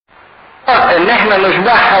ان احنا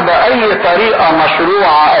نشبعها باي طريقة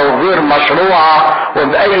مشروعة او غير مشروعة،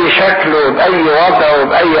 وباي شكل وباي وضع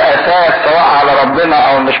وباي اساس، سواء على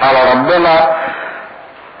ربنا او مش على ربنا.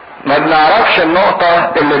 ما بنعرفش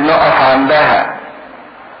النقطة اللي بنقف عندها.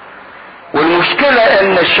 والمشكلة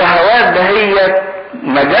ان الشهوات ده هي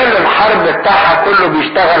مجال الحرب بتاعها كله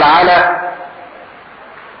بيشتغل على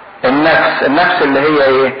النفس اللي هي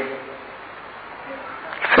ايه؟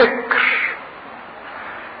 الفكر.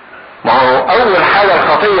 ما هو اول حاجة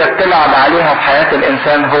الخطية بتلعب عليها في حياة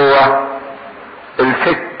الانسان هو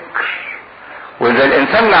الفكر. واذا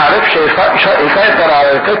الانسان ما عرفش يسيطر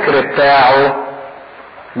على الفكر بتاعه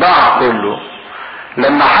ضاع كله.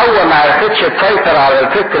 لما حواء ما عرفتش تسيطر على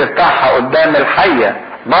الفكر بتاعها قدام الحية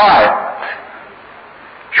ضاعت.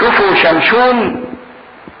 شوفوا شمشون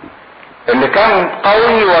اللي كان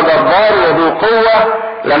قوي وجبار وذو قوة،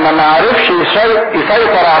 لما ما عرفش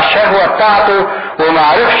يسيطر على الشهوة بتاعته، وما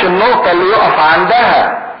عرفش النقطة اللي يقف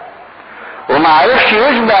عندها، وما عرفش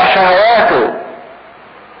يشبع شهواته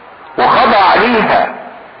وخضع ليها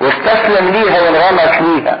واستسلم ليها وانغمس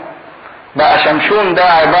ليها، بقى شمشون ده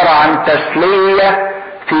عبارة عن تسلية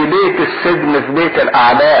في بيت السجن، في بيت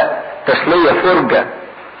الأعداء، تسلية فرجة.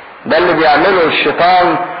 ده اللي بيعمله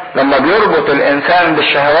الشيطان لما بيربط الإنسان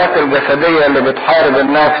بالشهوات الجسدية اللي بتحارب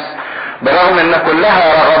النفس، برغم ان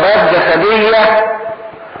كلها رغبات جسدية،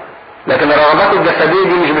 لكن الرغبات الجسدية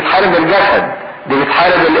دي مش بتحارب الجسد، دي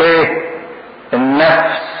بتحارب الايه؟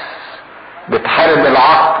 النفس، بتحارب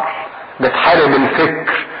العقل، بتحارب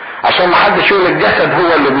الفكر. عشان ما حدش يقول الجسد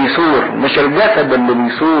هو اللي بيثور، مش الجسد اللي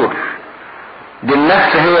بيثور، دي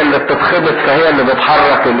النفس هي اللي بتتخبط، فهي اللي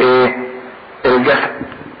بتحرك الايه؟ الجسد.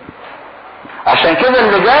 عشان كده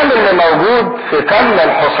اللجام اللي موجود في فم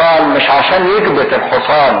الحصان مش عشان يكبت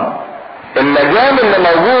الحصان، اللجام اللي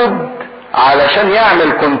موجود علشان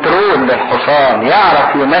يعمل كنترول للحصان،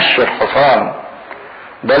 يعرف يمشي الحصان.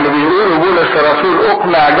 ده اللي بيقوله بولس الرسول: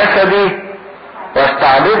 اقمع جسدي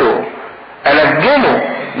واستعبده. الجمه،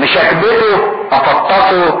 مش اكبته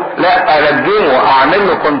افطسه، لا الجمه، اعمل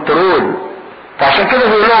له كنترول. فعشان كده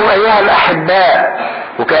بيقول لهم ايها الاحباء،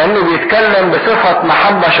 وكأنه بيتكلم بصفة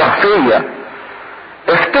محبة شخصية: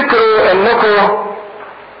 افتكروا انكم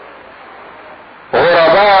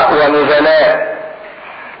غرباء ونزلاء.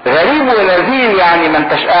 غريب ونزيل يعني ما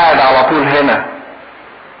انتش قاعد على طول هنا،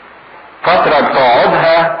 فترة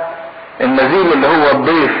بتقعدها. النزيل اللي هو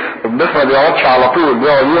الضيف ما بيقعدش على طول،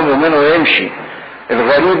 بيقعد يوم ومنه ويمشي.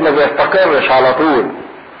 الغريب ما بيستقرش على طول،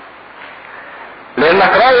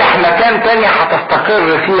 لانك رايح مكان تاني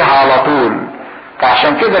هتستقر فيه على طول.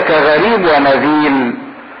 فعشان كده كغريب ونزيل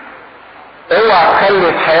اوعى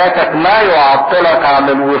تخلي في حياتك ما يعطلك عن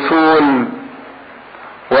الوصول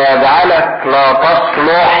ويجعلك لا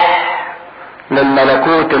تصلح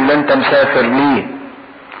للملكوت اللي انت مسافر ليه.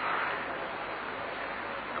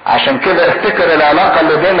 عشان كده افتكر العلاقة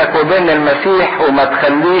اللي بينك وبين المسيح، وما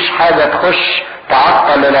تخليش حاجة تخش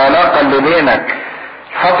تعطل العلاقة اللي بينك.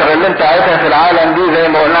 الفترة اللي انت عايشها في العالم دي زي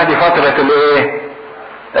ما قلنا دي فترة الايه؟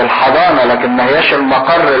 الحضانة، لكن ما هياش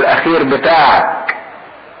المقر الاخير بتاعك.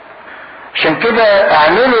 عشان كده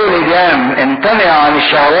اعملوا لجام، امتنع عن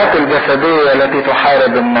الشهوات الجسدية التي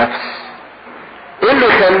تحارب النفس. ايه اللي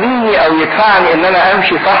يخليني او يدفعني ان انا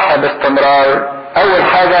امشي صح باستمرار؟ اول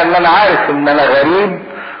حاجة ان انا عارف ان انا غريب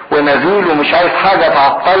ونزيل ومش عايز حاجة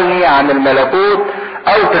تعطلني عن الملكوت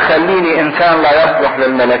او تخليني انسان لا يصلح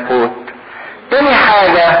للملكوت. تاني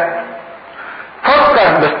حاجة،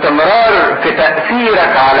 فكر باستمرار في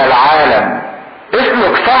تأثيرك على العالم.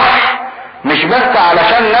 اسلك صح مش بس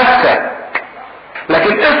علشان نفسك،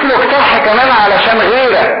 لكن اسلك صح كمان علشان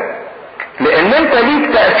غيرك، لان انت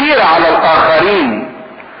ليك تأثير على الاخرين.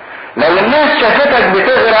 لو الناس شافتك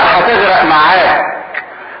بتغرق هتغرق معاك،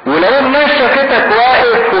 ولو الناس شافتك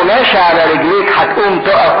واقف وماشي على رجليك هتقوم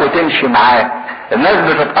تقف وتمشي معاك. الناس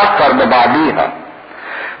بتتأثر ببعضيها.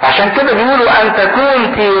 عشان كده بيقولوا ان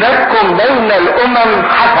تكون سيرتكم بين الامم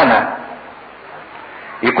حسنة،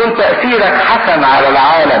 يكون تأثيرك حسن على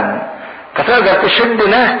العالم، فتقدر تشد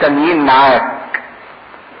ناس تانيين معاك.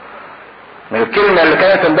 من الكلمة اللي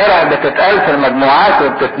كانت امبارح بتتقال في المجموعات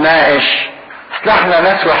وبتتناقش: اصل احنا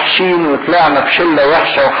ناس وحشين وطلعنا في شلة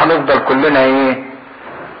وحشة وهنفضل كلنا ايه؟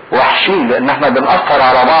 وحشين، لان احنا بنأثر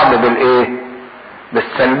على بعض بالايه؟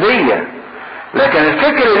 بالسلبية. لكن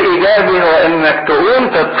الفكر الايجابي هو انك تقوم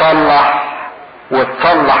تتصلح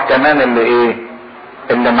وتصلح كمان اللي ايه؟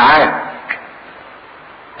 اللي معاك.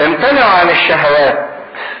 امتنعوا عن الشهوات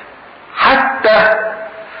حتى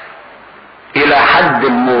الى حد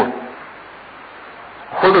الموت.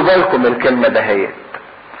 خدوا بالكم الكلمة دهيت،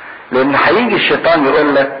 لان هيجي الشيطان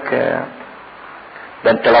يقول لك: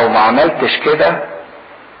 ده انت لو ما عملتش كده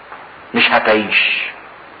مش هتعيش.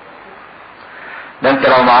 ده انت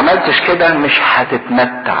لو ما عملتش كده مش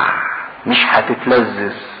هتتمتع، مش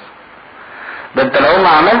هتتلذذ. ده انت لو ما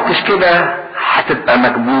عملتش كده هتبقى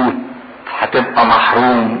مكبوت، هتبقى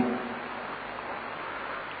محروم.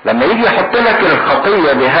 لما يجي يحط لك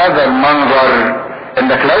الخطية بهذا المنظر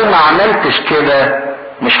انك لو ما عملتش كده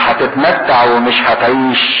مش هتتمتع ومش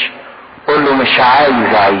هتعيش، قول له مش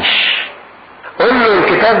عايز اعيش. قول له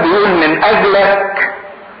الكتاب بيقول من اجلك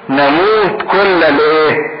نموت كل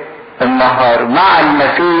النهار، مع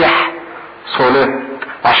المسيح صلبت.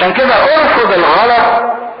 عشان كده ارفض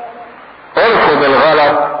الغلط، ارفض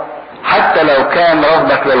الغلط حتى لو كان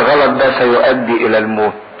رفضك للغلط ده سيؤدي الى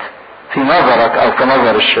الموت في نظرك او في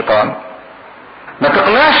نظر الشيطان. ما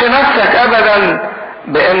تقنعش نفسك ابدا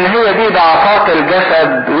بان هي دي ضعفات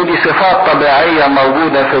الجسد ودي صفات طبيعية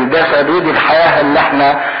موجودة في الجسد ودي الحياة اللي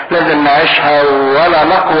احنا لازم نعيشها ولا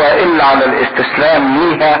نقوى الا على الاستسلام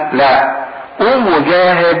ليها. لا، قوم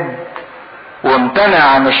وجاهد وامتنع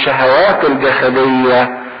عن الشهوات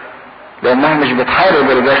الجسدية، لانها مش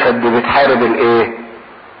بتحارب الجسد، دي بتحارب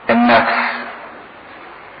النفس.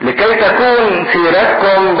 لكي تكون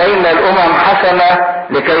سيرتكم بين الامم حسنة،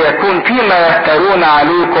 لكي يكون فيما يفترون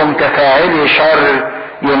عليكم كفاعلي شر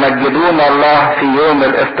يمجدون الله في يوم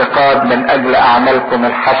الافتقاد من اجل اعمالكم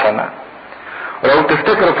الحسنة. ولو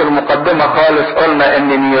تفتكروا في المقدمة خالص قلنا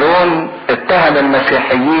ان نيرون اتهم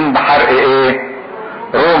المسيحيين بحرق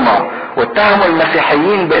روما، واتهموا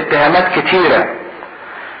المسيحيين باتهامات كتيرة.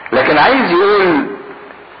 لكن عايز يقول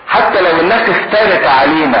حتى لو الناس افترت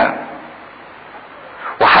علينا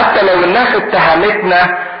وحتى لو الناس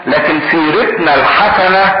اتهمتنا، لكن سيرتنا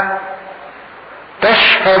الحسنة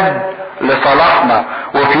تشهد لصلاحنا.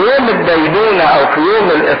 وفي يوم الدينونة او في يوم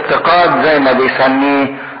الافتقاد زي ما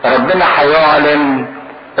بيسميه ربنا هيعلن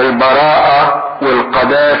البراءة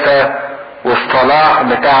والقداسة والصلاح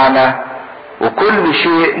بتاعنا وكل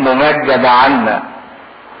شيء ممجد عنا.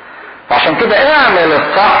 عشان كده اعمل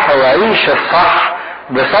الصح وعيش الصح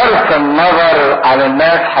بصرف النظر على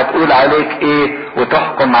الناس هتقول عليك ايه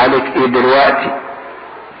وتحكم عليك ايه دلوقتي.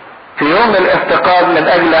 في يوم الافتقاد من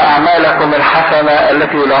اجل اعمالكم الحسنة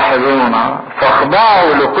التي يلاحظونها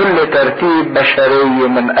فاخضعوا لكل ترتيب بشري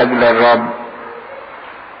من اجل الرب.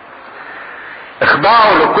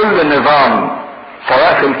 اخضعوا لكل نظام،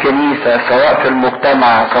 سواء في الكنيسة، سواء في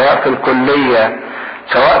المجتمع، سواء في الكلية،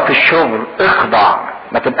 سواء في الشغل. اخضع،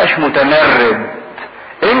 ما تبقاش متمرد،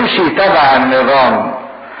 امشي تبع النظام.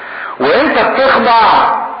 وانت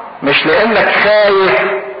بتخضع مش لانك خايف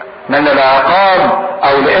من العقاب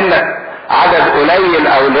او لانك عدد قليل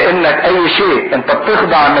او لانك اي شيء، انت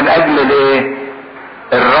بتخضع من اجل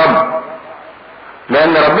الرب.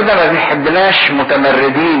 لان ربنا ما بيحبناش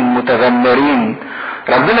متمردين متذمرين،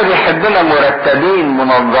 ربنا بيحبنا مرتبين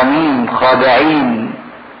منظمين خاضعين.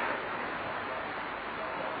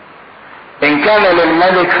 ان كان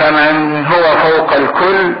للملك فمن هو فوق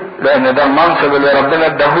الكل، لان ده المنصب اللي ربنا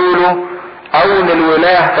اداهوله، او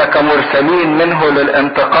للولاه فكمرسلين منه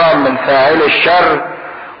للانتقام من فاعل الشر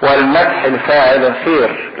والمدح لفاعل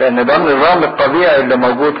الخير. لان ده النظام الطبيعي اللي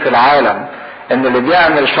موجود في العالم، ان اللي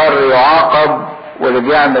بيعمل شر يعاقب واللي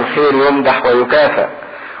بيعمل خير يمدح ويكافئ،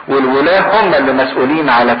 والولاه هم اللي مسؤولين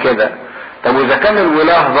على كده. طب واذا كان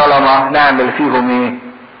الولاه ظلمة نعمل فيهم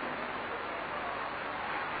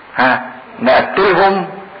ايه؟ نقتلهم؟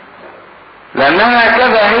 لانها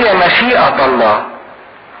هكذا هي مشيئة الله،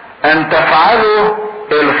 ان تفعلوا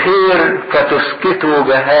الخير فتسكتوا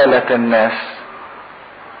جهالة الناس.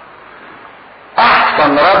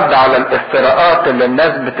 احسن رد على الافتراءات اللي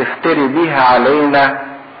الناس بتفتري بيها علينا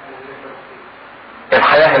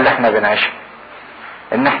الحياة اللي احنا بنعيشها،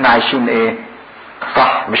 ان احنا عايشين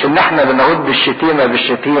صح، مش ان احنا بنرد الشتيمة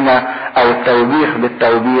بالشتيمة او التوبيخ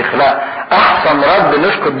بالتوبيخ. لا، احسن رد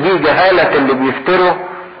نسكت بيه جهالة اللي بيفتروا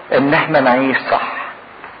ان احنا نعيش صح.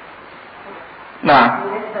 نعم.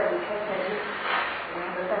 بالنسبة للحتة دي اللي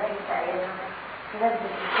حضرتك لسه قايلها، في ناس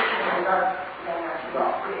بتفتكر المرض يعني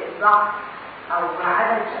ضعف او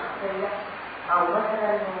عدم شخصية، او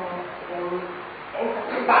مثلا يعني انت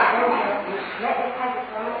بتبقى مش لاقي حاجة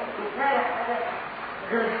مش لاقي حاجة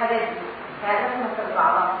غير الحاجات دي، يعني لازم ترجع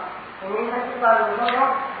لها ان انت ترجع للنظام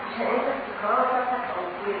عشان انت تكرر نفسك او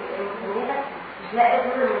امكانياتك مش لاقي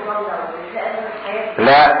غير النظام ده ومش لاقي غير الحياة.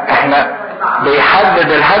 لا، احنا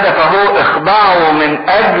بيحدد الهدف اهو، اخضعوا من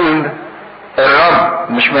اجل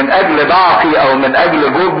الرب، مش من اجل ضعفي او من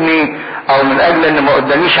اجل جبني او من اجل ان ما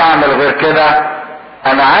قداميش اعمل غير كده.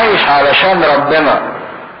 انا عايش علشان ربنا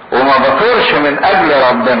وما بطرش من اجل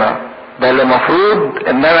ربنا، ده اللي مفروض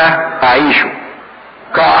ان انا اعيشه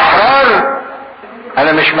كاحرار.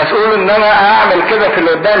 انا مش مسؤول ان انا اعمل كده في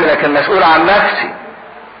اللي قدامي، لكن مسؤول عن نفسي.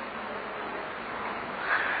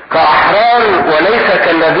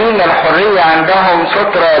 كالذين الحرية عندهم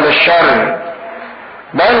سترة للشر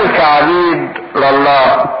بل كعبيد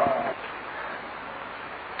لله.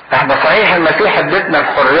 احنا صحيح المسيح ادتنا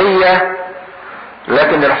الحرية،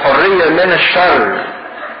 لكن الحرية من الشر،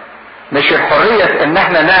 مش الحرية ان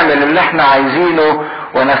احنا نعمل اللي احنا عايزينه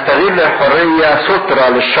ونستغل الحرية سترة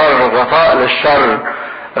للشر، غطاء للشر،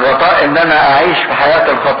 غطاء ان انا اعيش في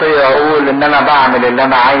حياة الخطية واقول ان انا بعمل اللي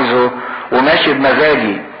انا عايزه وماشي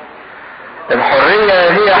بمزاجي. الحرية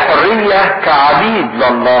هي حرية كعبيد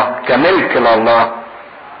لله، كملك لله.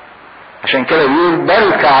 عشان كده بيقول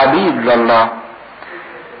بل كعبيد لله.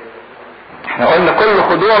 احنا قلنا كل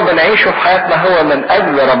خضوع بنعيشه في حياتنا هو من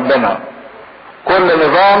اجل ربنا. كل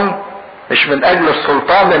نظام مش من اجل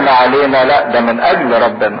السلطان اللي علينا، لا ده من اجل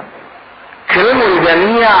ربنا. كرموا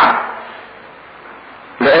الجميع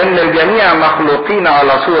لان الجميع مخلوقين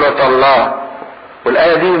على صورة الله.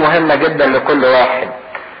 والاية دي مهمة جدا لكل واحد.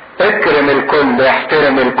 اكرم الكل،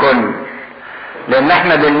 احترم الكل، لان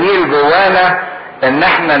احنا بنميل جوانا ان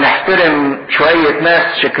احنا نحترم شوية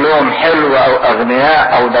ناس شكلهم حلو او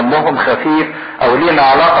اغنياء او دمهم خفيف او لينا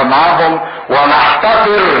علاقة معاهم،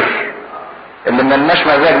 ونحتقر اللي ملناش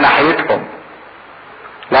مزاج ناحيتهم.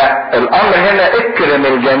 لا، الامر هنا اكرم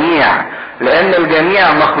الجميع لان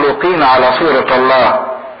الجميع مخلوقين على صورة الله.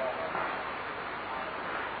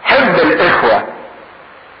 حب الاخوة،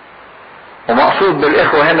 ومقصود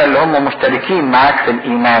بالاخوة هنا اللي هم مشتركين معاك في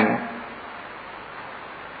الايمان،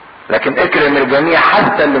 لكن اكرم الجميع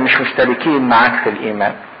حتى اللي مش مشتركين معاك في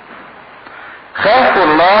الايمان. خافوا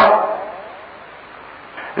الله،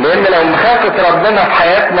 لان لو مخافة ربنا في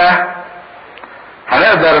حياتنا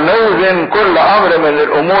هنقدر نوزن كل امر من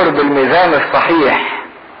الامور بالميزان الصحيح.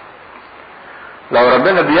 لو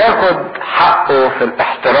ربنا بياخد حقه في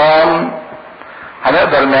الاحترام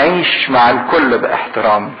هنقدر نعيش مع الكل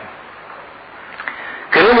باحترام.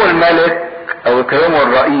 كرموا الملك او كرموا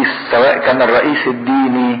الرئيس، سواء كان الرئيس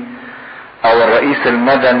الديني او الرئيس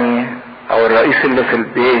المدني او الرئيس اللي في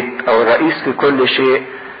البيت او الرئيس في كل شيء.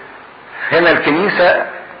 هنا الكنيسة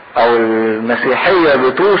او المسيحية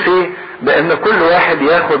بتوصي بان كل واحد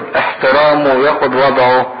ياخد احترامه وياخد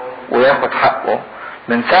وضعه وياخد حقه.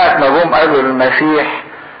 من ساعة ما جم قالوا للمسيح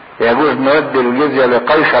يجوز نودي الجزية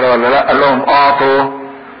لقيصر ولا لا، قال لهم اعطوا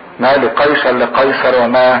ما لقيصر لقيصر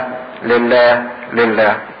وما لله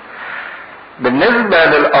لله. بالنسبة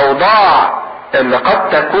للاوضاع اللي قد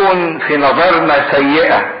تكون في نظرنا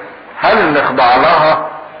سيئة، هل نخضع لها؟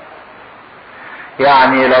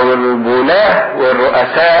 يعني لو الولاة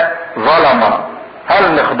والرؤساء ظلمة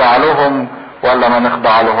هل نخضع لهم ولا ما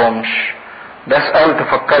نخضع لهمش؟ ده سؤال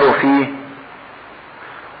تفكروا فيه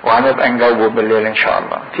وهنبقى نجاوبه بالليل ان شاء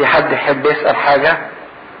الله. في حد يحب يسأل حاجة؟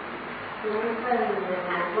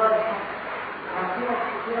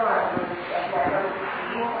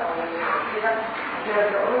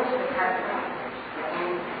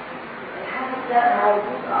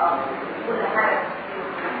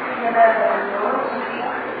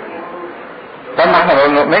 طب ما احنا ما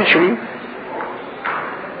بنؤمنش بيه،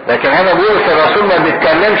 لكن هنا بولس الرسول ما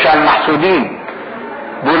بيتكلمش عن المحسودين.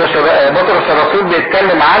 بطرس الرسول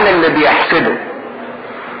بيتكلم عن اللي بيحسده.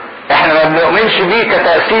 احنا ما بنؤمنش بيه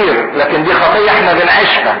كتأثير، لكن دي خطية احنا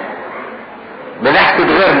بنعيشها،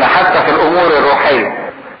 بنحسد غيرنا حتى في الامور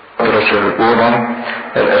الروحية. بطرس الاولى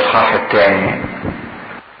الاصحاح الثاني.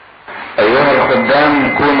 ايها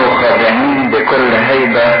الخدام كونوا خاضعين بكل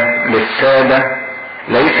هيبة للسادة،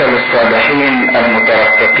 ليس للصالحين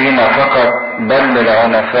المترفقين فقط بل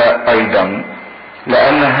للعنفاء ايضا،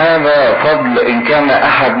 لان هذا فضل ان كان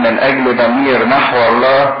احد من اجل ضمير نحو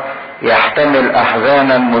الله يحتمل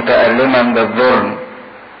احزانا متألما بالظلم.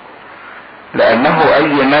 لانه اي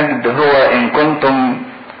مجد هو ان كنتم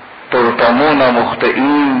تلطمون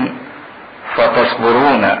مخطئين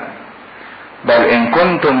فتصبرون، بل ان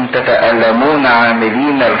كنتم تتألمون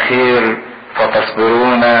عاملين الخير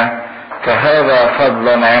فتصبرون، فهذا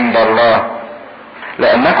فضلا عند الله،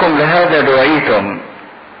 لانكم لهذا دعيتم.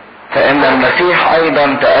 فان المسيح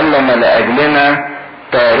ايضا تألم لاجلنا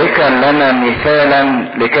تاركا لنا مثالا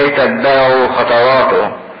لكي تتبعوا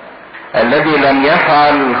خطواته، الذي لم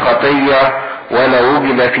يفعل خطية ولا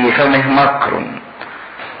وجد في فمه مكر،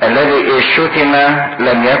 الذي إذ شتم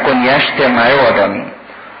لم يكن يشتم عوضا،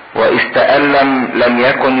 وإذ تألم لم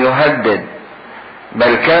يكن يهدد،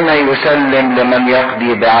 بل كان يسلم لمن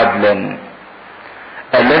يقضي بعدل،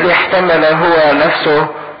 الذي احتمل هو نفسه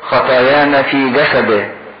خطايانا في جسده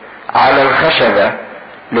على الخشبة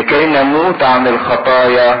لكي نموت عن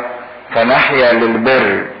الخطايا فنحيا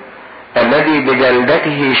للبر، الذي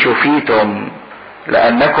بجلدته شفيتم،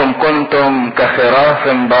 لأنكم كنتم كخراف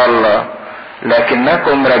ضالة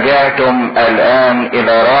لكنكم رجعتم الآن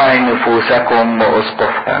إلى راعي نفوسكم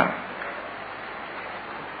وأسقفها.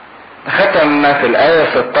 ختم في الآية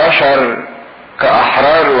 16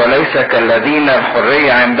 كأحرار وليس كالذين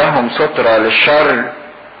الحرية عندهم سترة للشر،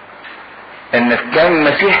 ان كان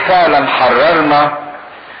المسيح فعلا حررنا،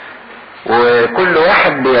 وكل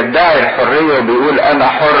واحد بيدعي الحرية وبيقول انا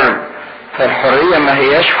حر. فالحرية ما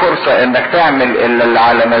هياش فرصة انك تعمل اللي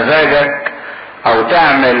على مزاجك او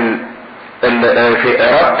تعمل في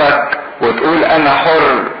ارادتك وتقول انا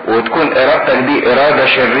حر، وتكون ارادتك دي ارادة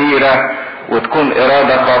شريرة وتكون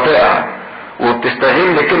ارادة خاطئة،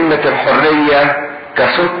 وبتستغل كلمة الحرية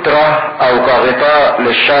كسترة او كغطاء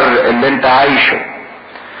للشر اللي انت عايشه.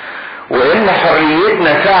 وان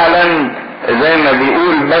حريتنا فعلا زي ما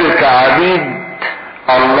بيقول بل كعبيد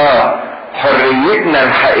الله، حريتنا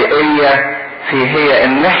الحقيقية هي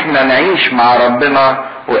ان احنا نعيش مع ربنا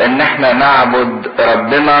وان احنا نعبد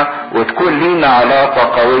ربنا وتكون لينا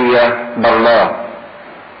علاقة قوية بالله.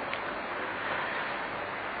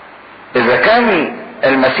 اذا كان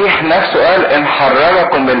المسيح نفسه قال ان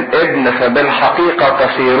حرركم الابن فبالحقيقة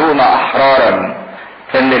تصيرون احرارا،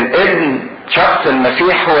 ان الابن شخص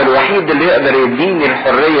المسيح هو الوحيد اللي يقدر يديني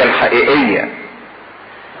الحرية الحقيقية.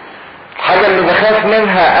 الحاجة اللي بخاف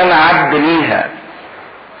منها انا عبد ليها،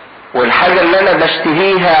 والحاجة اللي انا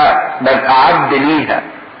بشتهيها ببقى عبد ليها.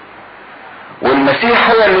 والمسيح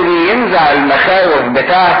هو اللي بينزع المخاوف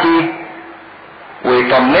بتاعتي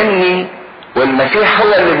ويطمني، والمسيح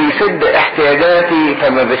هو اللي بيسد احتياجاتي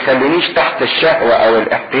فما بيخلينيش تحت الشهوة او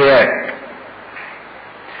الاحتياج.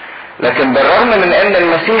 لكن بالرغم من ان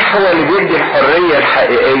المسيح هو اللي بيدي الحرية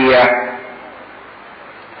الحقيقية،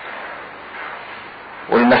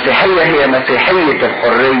 والمسيحية هي مسيحية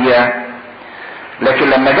الحرية، لكن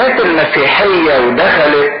لما جات المسيحية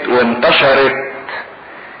ودخلت وانتشرت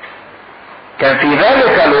كان في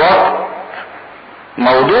ذلك الوقت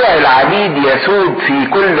موضوع العبيد يسود في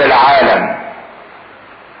كل العالم،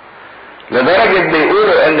 لدرجة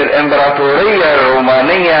بيقولوا ان الامبراطورية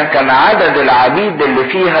الرومانية كان عدد العبيد اللي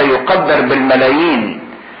فيها يقدر بالملايين.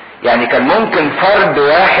 يعني كان ممكن فرد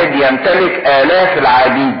واحد يمتلك آلاف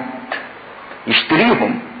العبيد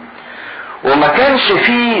يشتريهم، وما كانش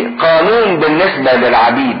فيه قانون بالنسبة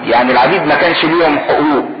للعبيد. يعني العبيد ما كانش ليهم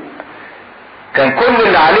حقوق، كان كل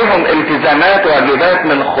اللي عليهم التزامات وواجبات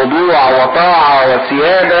من خضوع وطاعة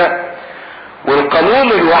وسيادة.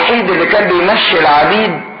 والقانون الوحيد اللي كان بيمشي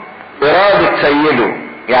العبيد إرادة سيده،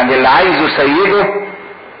 يعني اللي عايزه سيده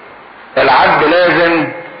العبد لازم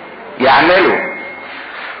يعمله.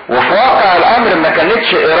 وفي واقع الأمر ما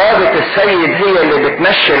كانتش إرادة السيد هي اللي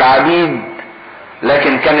بتمشي العبيد،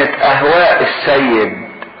 لكن كانت أهواء السيد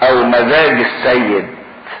أو مزاج السيد،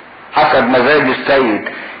 حسب مزاج السيد.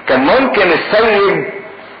 كان ممكن السيد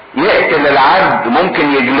يقتل العبد،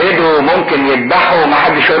 ممكن يجلده، ممكن يذبحه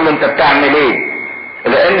ومحدش يقول له انت بتعمل ايه،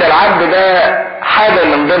 لان العبد ده حاجة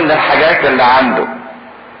من ضمن الحاجات اللي عنده.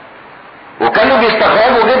 وكانوا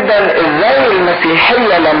بيستغربوا جدا ازاي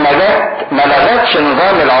المسيحية لما جت ما لغتش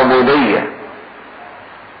نظام العبودية.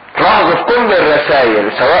 تلاحظوا في كل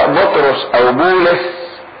الرسائل سواء بطرس او بولس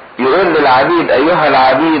يقول للعبيد ايها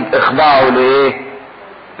العبيد اخضعوا لايه؟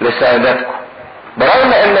 لسادتكم.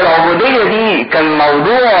 برغم ان العبودية دي كان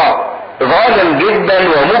موضوع ظالم جدا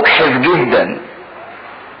ومجحف جدا،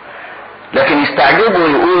 لكن يستعجبوا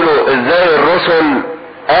يقولوا ازاي الرسل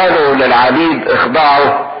قالوا للعبيد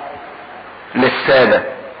اخضعوا للسادة.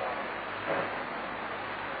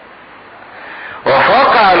 وفي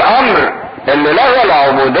واقع الامر اللي لغى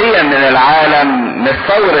العبودية من العالم مش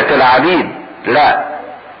ثورة العبيد، لا،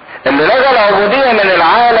 اللي لغى العبودية من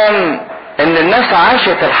العالم ان الناس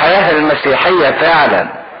عاشت الحياة المسيحية فعلا.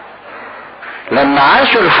 لما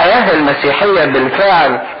عاشوا الحياة المسيحية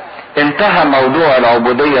بالفعل انتهى موضوع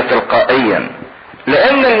العبودية تلقائيا،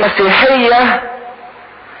 لان المسيحية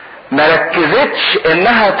ما ركزتش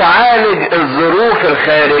انها تعالج الظروف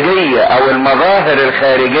الخارجية او المظاهر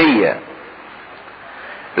الخارجية،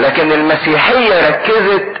 لكن المسيحية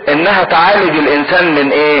ركزت انها تعالج الانسان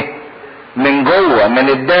من ايه؟ من جوه، من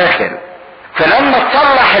الداخل. فلما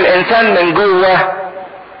تصلح الانسان من جوه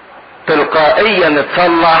تلقائيا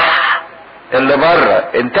اتصلح اللي بره،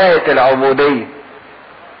 انتهت العبودية.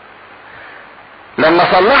 لما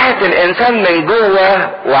صلحت الانسان من جوه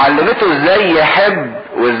وعلمته ازاي يحب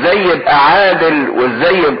وازاي يبقى عادل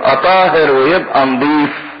وازاي يبقى طاهر ويبقى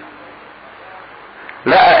نظيف،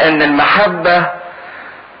 لقى ان المحبة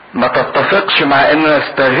ما تتفقش مع انه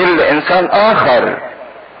يستغل انسان اخر.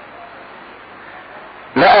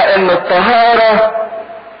 لقى ان الطهارة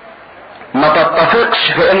ما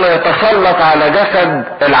تتفقش في انه يتسلط على جسد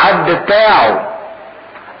العبد بتاعه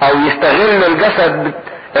او يستغل الجسد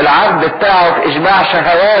العبد بتاعه في اشباع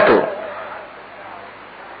شهواته.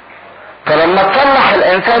 فلما تصلح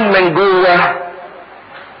الانسان من جوه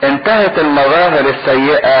انتهت المظاهر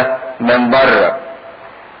السيئة من بره.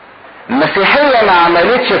 المسيحية ما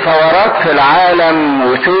عملتش ثورات في العالم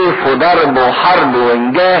وسيف وضرب وحرب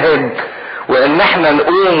ونجاهد وان احنا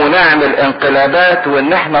نقوم ونعمل انقلابات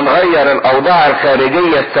وان احنا نغير الاوضاع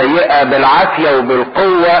الخارجية السيئة بالعافية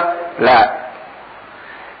وبالقوة. لا،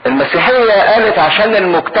 المسيحية قالت عشان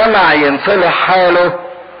المجتمع ينصلح حاله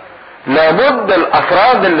لابد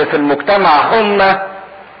الافراد اللي في المجتمع هم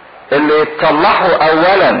اللي يتصلحوا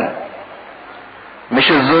اولا،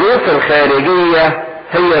 مش الظروف الخارجية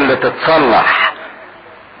هي اللي تتصلح،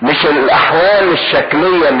 مش الاحوال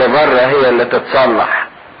الشكلية اللي بره هي اللي تتصلح.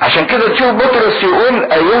 عشان كده تشوف بطرس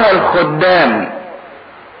يقول ايها الخدام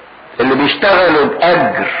اللي بيشتغلوا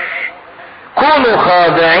باجر كونوا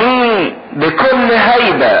خاضعين بكل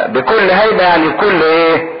هيبة. بكل هيبة يعني كل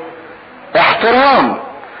ايه؟ احترام.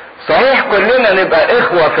 صحيح كلنا نبقى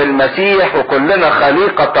اخوة في المسيح وكلنا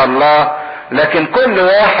خليقة الله، لكن كل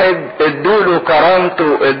واحد ادوله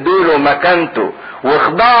كرامته ادوله مكانته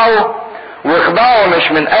واخضعوا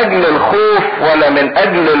مش من اجل الخوف ولا من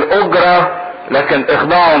اجل الاجرة، لكن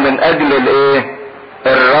اخضعوا من اجل الايه؟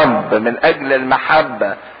 الرب، من اجل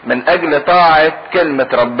المحبة، من اجل طاعة كلمة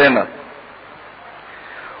ربنا.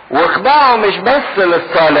 واخضعوا مش بس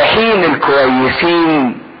للصالحين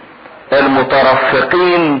الكويسين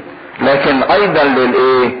المترفقين، لكن ايضا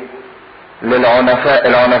للايه؟ للعنفاء.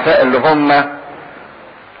 العنفاء اللي هم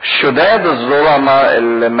الشداد الظلماء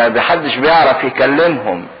اللي ما حدش بيعرف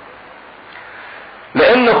يكلمهم.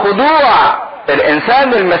 لان خضوع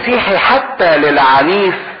الانسان المسيحي حتى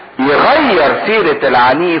للعنيف يغير سيرة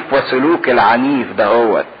العنيف وسلوك العنيف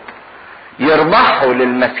دهوت، يربحه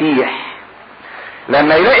للمسيح.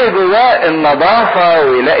 لما يلاقي جواه النظافة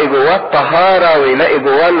ويلاقي جواه الطهارة ويلاقي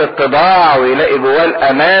جواه الاتضاع ويلاقي جواه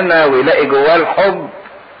الامانة ويلاقي جواه الحب،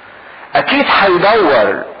 اكيد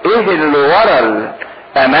هيدور ايه اللي ورا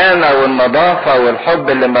الامانة والنظافة والحب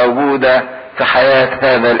اللي موجودة في حياة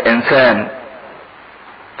هذا الانسان.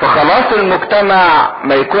 فخلاص المجتمع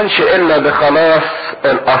ما يكونش الا بخلاص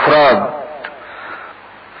الافراد.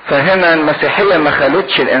 فهنا المسيحية ما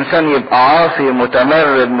خلتش الانسان يبقى عاصي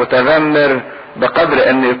متمرد متذمر، بقدر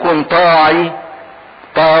ان يكون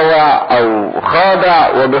طاوع او خاضع،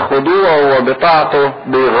 وبخضوعه وبطاعته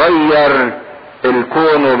بيغير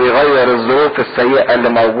الكون وبيغير الظروف السيئة اللي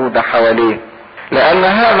موجودة حواليه. لان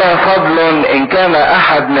هذا فضل ان كان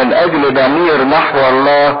احد من اجل ضمير نحو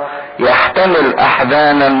الله يحتمل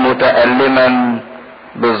احزانا متألما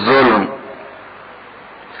بالظلم.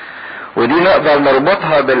 ودي نقدر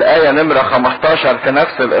نربطها بالآية نمرة 15 في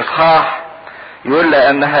نفس الاصحاح، يقول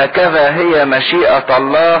لأن هكذا هي مشيئة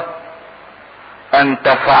الله أن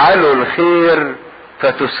تفعلوا الخير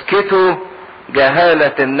فتسكتوا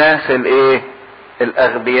جهالة الناس الايه؟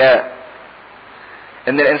 الأغبياء.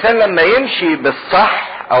 إن الإنسان لما يمشي بالصح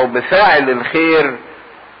أو بفاعل الخير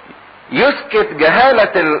يسكت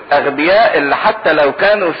جهالة الأغبياء اللي حتى لو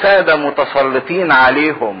كانوا سادة متسلطين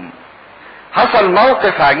عليهم. حصل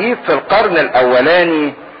موقف عجيب في القرن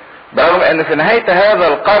الأولاني، برغم ان في نهاية هذا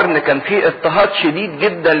القرن كان في اضطهاد شديد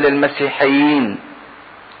جدا للمسيحيين،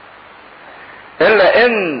 الا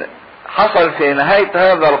ان حصل في نهاية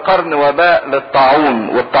هذا القرن وباء للطاعون.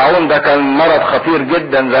 والطاعون ده كان مرض خطير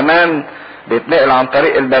جدا زمان، بيتنقل عن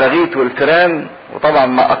طريق البراغيث والفئران، وطبعا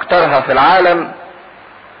ما اكترها في العالم،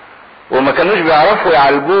 وما كانوش بيعرفوا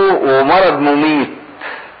يعالجوه، ومرض مميت،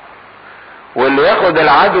 واللي ياخد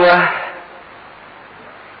العدوى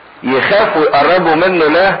يخافوا يقربوا منه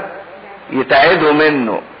لا يتعدوا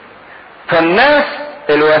منه. فالناس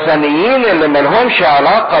الوثنيين اللي ملهمش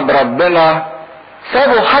علاقة بربنا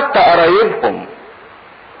سابوا حتى قرايبهم.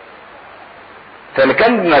 فاللي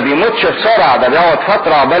كان ما بيموتش بسرعة ده بيقعد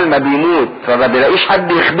فترة عقبال ما بيموت، فما بيلاقيش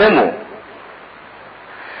حد يخدمه.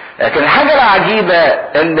 لكن الحاجة العجيبة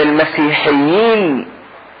ان المسيحيين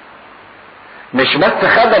مش بس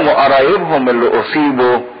خدموا قرايبهم اللي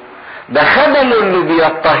اصيبوا، ده خدموا اللي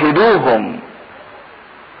بيضطهدوهم،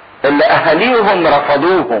 اللي اهاليهم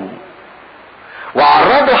رفضوهم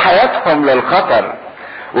وعرضوا حياتهم للخطر.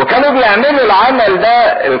 وكانوا بيعملوا العمل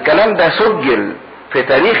ده، الكلام ده سجل في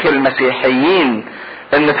تاريخ المسيحيين،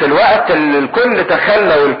 ان في الوقت اللي الكل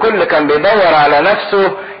تخلى والكل كان بيدور على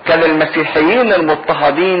نفسه، كان المسيحيين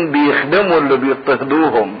المضطهدين بيخدموا اللي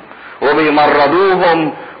بيضطهدوهم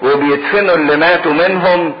وبيمرضوهم وبيدفنوا اللي ماتوا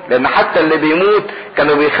منهم، لان حتى اللي بيموت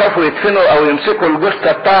كانوا بيخافوا يدفنوا او يمسكوا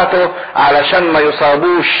الجثة بتاعته علشان ما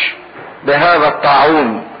يصابوش بهذا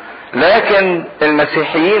الطاعون. لكن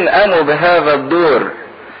المسيحيين قاموا بهذا الدور،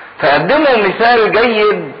 فقدموا مثال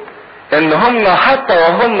جيد ان هم حتى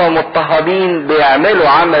وهم مضطهدين بيعملوا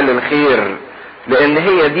عمل الخير، لان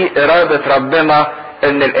هي دي ارادة ربنا،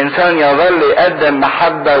 ان الانسان يظل يقدم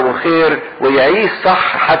محبة وخير ويعيش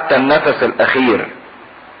صح حتى النفس الاخير.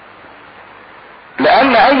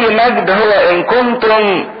 لان اي مجد هو ان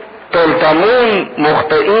كنتم تلطمون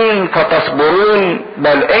مخطئين فتصبرون،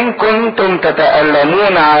 بل ان كنتم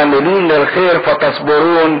تتألمون عاملين الخير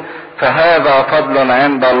فتصبرون، فهذا فضل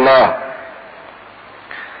عند الله.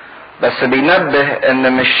 بس بينبه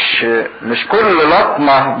ان مش كل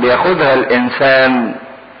لطمة بياخدها الانسان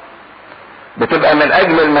بتبقى من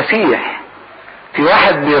اجل المسيح. في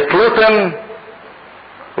واحد بيتلطم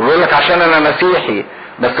ويقول لك عشان انا مسيحي،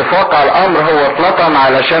 بس في واقع الامر هو اتلطم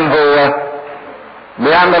علشان هو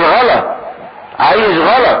بيعمل غلط، عايش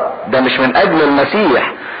غلط، ده مش من اجل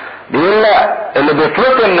المسيح. بيقول لا، اللي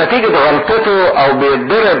بيتلطم نتيجة غلطته او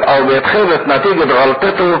بيتضرب او بيتخبط نتيجة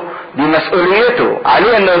غلطته دي مسؤوليته،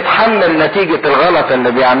 عليه انه يتحمل نتيجة الغلط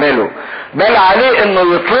اللي بيعمله، بل عليه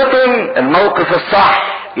انه يتلطم الموقف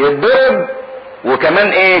الصح، يتضرب وكمان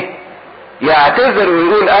ايه، يعتذر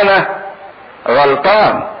ويقول انا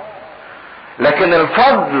غلطان. لكن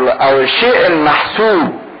الفضل او الشيء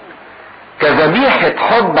المحسوب كذبيحة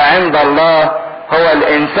حب عند الله هو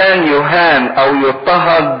الانسان يهان او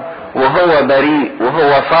يضطهد وهو بريء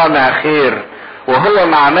وهو صانع خير وهو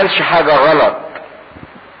ما عملش حاجة غلط،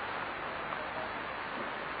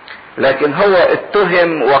 لكن هو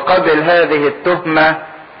اتهم وقبل هذه التهمة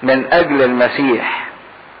من اجل المسيح.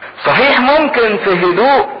 صحيح ممكن في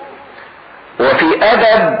هدوء وفي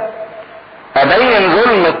ادب ابين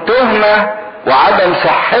ظلم التهمة وعدم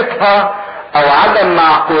صحتها او عدم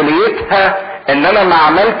معقوليتها ان انا ما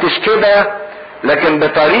عملتش كده، لكن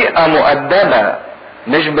بطريقة مؤدبة،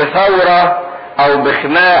 مش بثورة او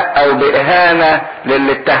بخناق او باهانة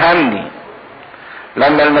للي اتهمني.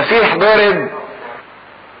 لما المسيح ضرب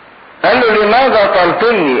قال له لماذا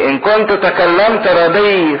طلتني؟ ان كنت تكلمت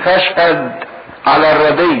ردي فاشهد على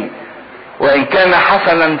الردي، وان كان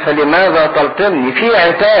حسنا فلماذا طلتني؟ في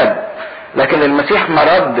عتاب، لكن المسيح ما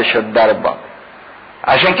ردش الضربة.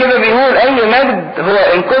 عشان كده بيقول اي مجد هو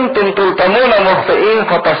ان كنتم تلطمون مخطئين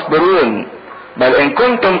فتصبرون، بل ان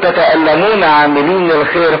كنتم تتألمون عاملين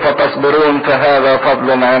الخير فتصبرون، فهذا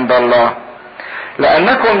فضل عند الله،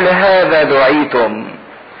 لانكم لهذا دعيتم.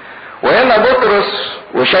 وهنا بطرس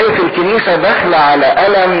وشايف الكنيسة داخلة على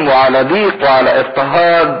ألم وعلى ضيق وعلى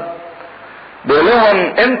اضطهاد، بيقول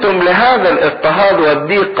لهم انتم لهذا الاضطهاد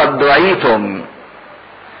والضيق قد دعيتم.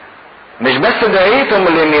 مش بس دعيتم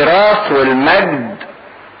لميراث والمجد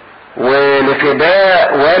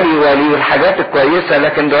ولفداء ولي الحاجات الكويسة،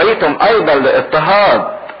 لكن دعيتم ايضا لاضطهاد،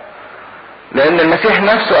 لان المسيح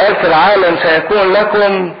نفسه قال في العالم سيكون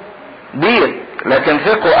لكم ضيق، لكن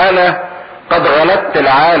ثقوا انا قد غلبت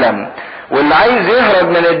العالم. واللي عايز يهرب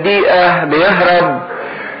من الضيقة بيهرب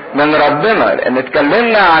من ربنا، لان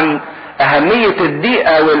اتكلمنا عن اهمية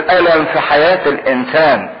الضيقة والالم في حياة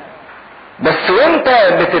الانسان. بس وانت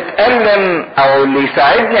بتتألم او اللي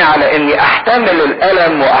يساعدني على اني احتمل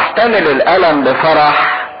الالم واحتمل الالم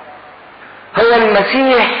بفرح هو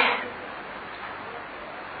المسيح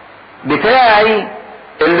بتاعي،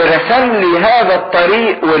 اللي رسم لي هذا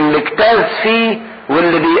الطريق واللي اجتاز فيه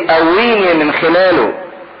واللي بيقويني من خلاله.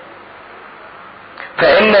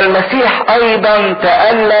 فان المسيح ايضا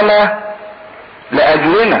تألم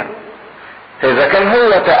لاجلنا. اذا كان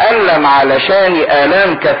هو تألم علشاني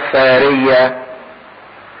آلام كفارية،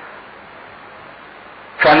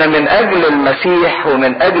 فانا من اجل المسيح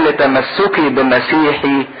ومن اجل تمسكي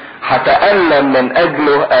بمسيحي هتألم من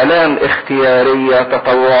اجله آلام اختيارية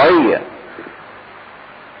تطوعية.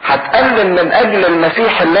 هتألم من اجل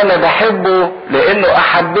المسيح اللي انا بحبه لانه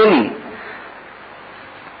احبني.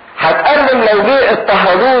 هتألم لو جه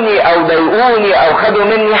اضطهدوني او ضايقوني او خدوا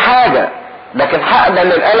مني حاجة، لكن هقبل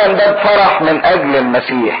الألم ده بفرح من اجل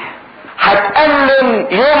المسيح. هتألم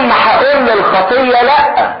يوم ما هقول للخطية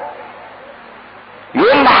لا،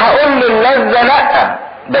 يوم ما هقول للذة لا،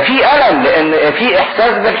 ده في ألم لان في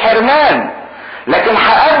احساس بالحرمان، لكن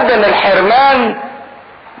هقدم الحرمان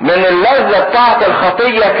من اللذة بتاعت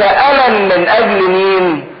الخطية كألم من اجل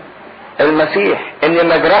مين؟ المسيح، اني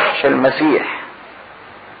ما اجرحش المسيح.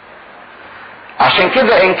 عشان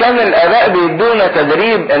كده ان كان الاباء بيدونا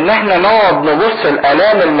تدريب ان احنا نقعد نبص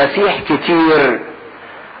الالام المسيح كتير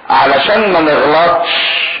علشان ما نغلطش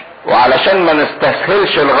وعلشان ما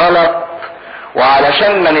نستسهلش الغلط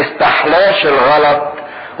وعلشان ما نستحلاش الغلط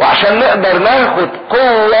وعشان نقدر ناخد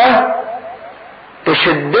قوة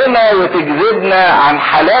تشدنا وتجذبنا عن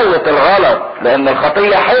حلاوة الغلط، لان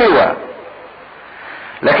الخطية حلوة.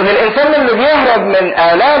 لكن الانسان اللي بيهرب من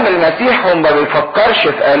الام المسيح وما بيفكرش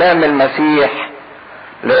في الام المسيح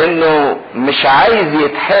لانه مش عايز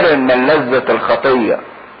يتحرم من لذة الخطية،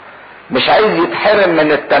 مش عايز يتحرم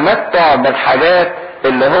من التمتع بالحاجات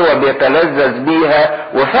اللي هو بيتلذذ بيها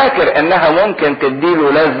وفاكر انها ممكن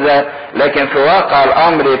تديله لذة، لكن في واقع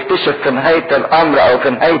الامر يكتشف في نهاية الامر او في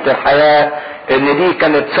نهاية الحياة ان دي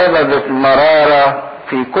كانت سبب المرارة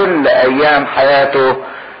في كل ايام حياته،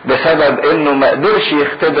 بسبب انه ما قدرش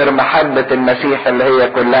يختبر محبة المسيح اللي هي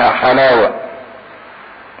كلها حلاوة.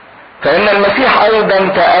 فان المسيح ايضا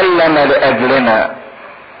تألم لاجلنا،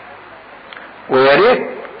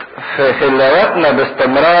 وياريت في خلواتنا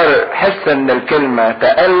باستمرار حس ان الكلمة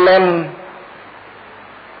تألم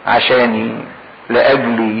عشاني،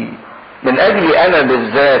 لاجلي، من اجلي انا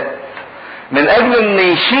بالذات، من اجل ان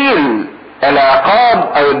يشيل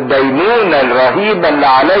العقاب او الدينونة الرهيبة اللي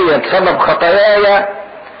عليا بسبب خطاياي،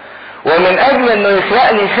 ومن اجل انه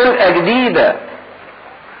يخلقني خلقة جديدة،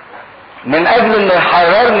 من اجل انه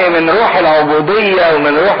يحررني من روح العبودية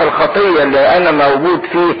ومن روح الخطية اللي انا موجود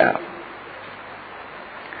فيها،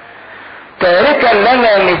 تاركا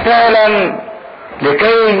لنا مثالا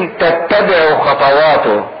لكي تتبعوا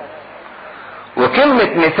خطواته. وكلمة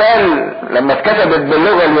مثال لما اتكتبت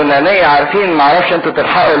باللغة اليونانية، عارفين، معرفش انتوا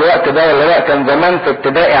تلحقوا الوقت ده ولا لا، كان زمان في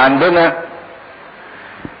ابتدائي عندنا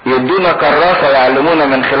يدونا كراسة يعلمونا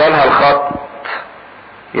من خلالها الخط،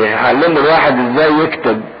 يعلموا الواحد ازاي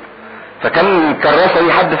يكتب. فكان الكراسة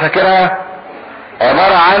دي حد فاكرها؟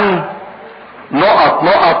 عبارة عن نقط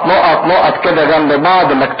نقط نقط نقط كده جنب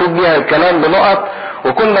بعض مكتوب بيها الكلام بنقط،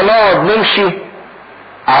 وكنا نقعد نمشي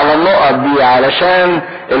على النقط دي علشان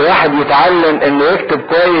الواحد يتعلم انه يكتب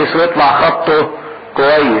كويس ويطلع خطه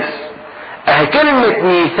كويس. اهي كلمة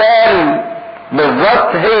مثال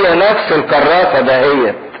بالظبط هي نفس الكراسة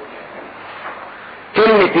دهيت،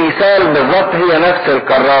 كلمة مثال بالظبط هي نفس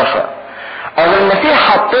الكراسة. او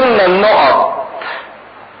المسيح حط لنا النقط،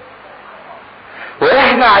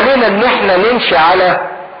 واحنا علينا ان احنا نمشي على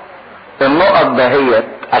النقط دهيت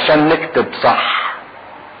عشان نكتب صح.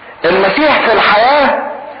 المسيح في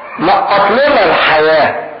الحياة نقط لنا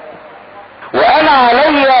الحياة، وانا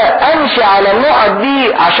عليا امشي على النقط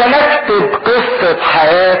دي عشان اكتب قصة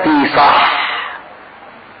حياتي صح.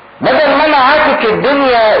 بدل ما انا عاتك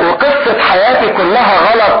الدنيا وقصة حياتي كلها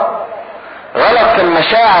غلط، غلط في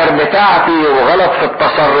المشاعر بتاعتي، وغلط في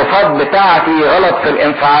التصرفات بتاعتي، غلط في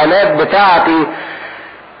الانفعالات بتاعتي،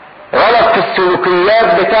 غلط في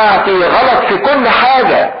السلوكيات بتاعتي، غلط في كل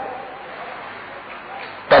حاجة.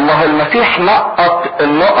 طب ما هو المسيح نقط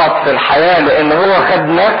النقط في الحياة لان هو خد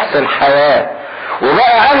نفس الحياة،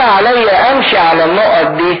 وبقى انا عليا امشي على النقط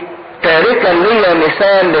دي تاركا لي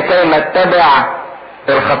مثال لكي نتبع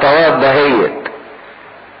الخطوات دهيت.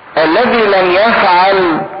 الذي لم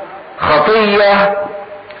يفعل خطية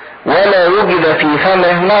ولا وجد في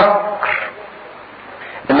فمه نقر.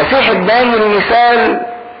 المسيح اداني المثال،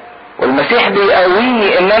 والمسيح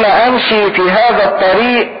بيقويني ان انا امشي في هذا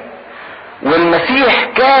الطريق، والمسيح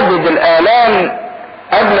كابد الآلام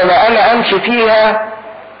قبل ما انا امشي فيها،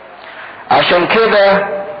 عشان كده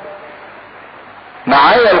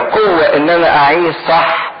معايا القوة ان انا اعيش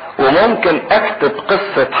صح، وممكن اكتب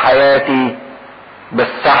قصة حياتي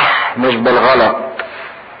بالصح مش بالغلط.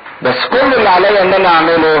 بس كل اللي عليا ان انا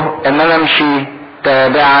اعمله ان انا امشي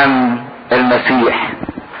تابعا المسيح.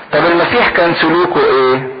 طب المسيح كان سلوكه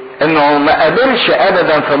ايه؟ انه ما قابلش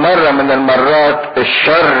ابدا في مرة من المرات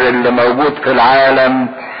الشر اللي موجود في العالم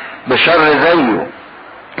بشر زيه،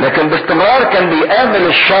 لكن باستمرار كان بيقابل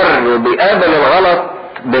الشر وبيقابل الغلط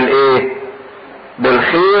بالايه؟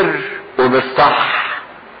 بالخير وبالصح.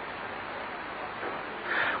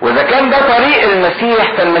 واذا كان ده طريق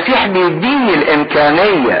المسيح، فالمسيح بيديني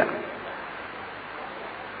الامكانية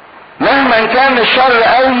مهما كان الشر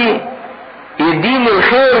قوي يديني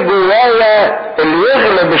الخير جوايا اللي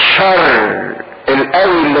يغلب الشر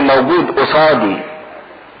القوي اللي موجود قصادي.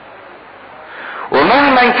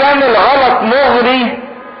 ومهما كان الغلط مغري،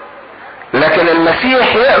 لكن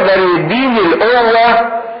المسيح يقدر يديني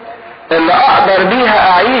القوة اللي اقدر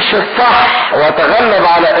بيها اعيش الصح واتغلب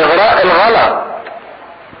على اغراء الغلط،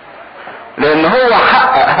 لان هو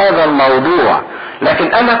حقق هذا الموضوع.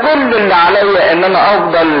 لكن انا كل اللي عليا ان انا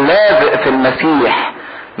افضل لازق في المسيح،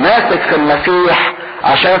 ماسك في المسيح،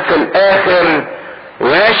 عشان في الاخر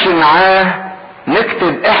ماشي معاه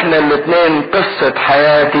نكتب احنا الاتنين قصة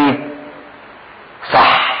حياتي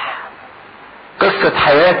صح، قصة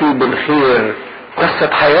حياتي بالخير، قصة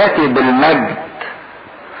حياتي بالمجد.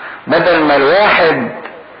 بدل ما الواحد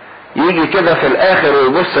يجي كده في الاخر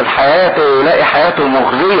ويبص لحياته ويلاقي حياته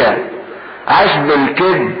مخزية، عاش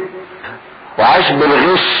بالكذب وعاش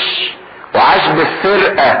بالغش وعاش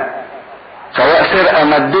بالسرقة، سواء سرقة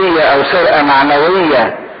مادية او سرقة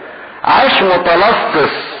معنوية، عاش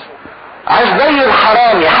متلصص، عاش زي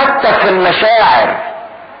الحرامي حتى في المشاعر،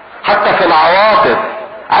 حتى في العواطف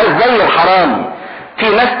عاش زي الحرامي. في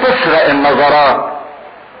ناس تسرق النظرات،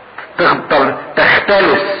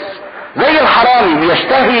 تختلس زي الحرامي،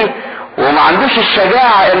 بيشتهي وما عندوش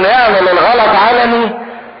الشجاعة انه يعمل الغلط علني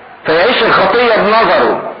فيعيش الخطية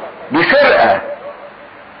بنظره، دي سرقة،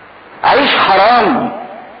 عيش حرامي.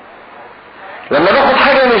 لما باخد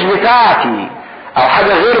حاجة مش بتاعتي او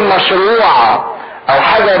حاجة غير مشروعة او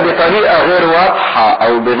حاجة بطريقة غير واضحة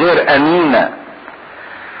او بغير امينة،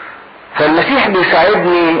 فالمسيح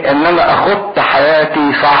بيساعدني ان انا اخط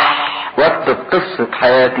حياتي صح واكتب قصة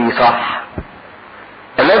حياتي صح.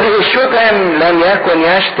 الذي الشتم لم يكن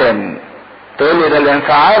يشتم. تقول لي ده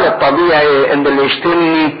الانفعال الطبيعي ان اللي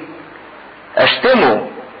يشتمني اشتمه.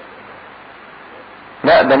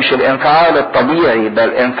 لا، ده مش الانفعال الطبيعي، ده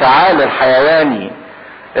الانفعال الحيواني.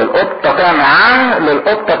 القطة تعمل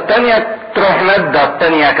للقطة التانية تروح مادة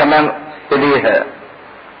التانية كمان ايديها،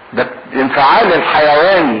 ده الانفعال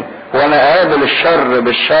الحيواني، وانا قابل الشر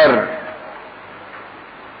بالشر.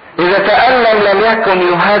 اذا تألم لم يكن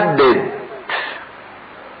يهدد.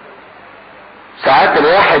 ساعات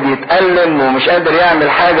الواحد يتألم ومش قادر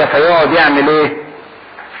يعمل حاجة فيقعد يعمل ايه؟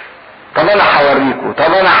 طب انا هوريكوا،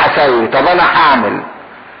 طب انا هسوي، طب انا هعمل.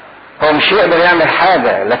 هو مش يقدر يعمل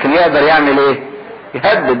حاجة، لكن يقدر يعمل ايه؟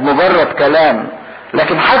 يهدد، مجرد كلام.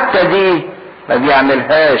 لكن حتى دي ما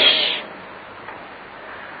بيعملهاش.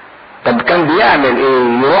 طب كان بيعمل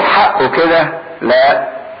ايه؟ يروح حقه كده؟ لا،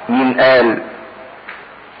 مين قال؟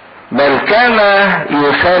 بل كان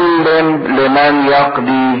يسلم لمن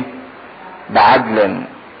يقضي بعدل.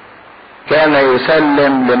 كان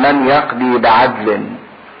يسلم لمن يقضي بعدل.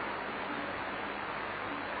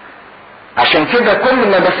 عشان كده كل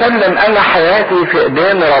ما بسلم انا حياتي في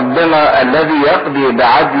ايدين ربنا الذي يقضي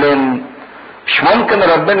بعدل، مش ممكن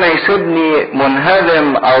ربنا يسيبني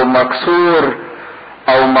منهزم او مكسور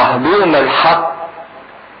او مهضوم الحق،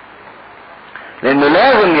 لانه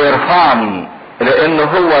لازم يرفعني، لانه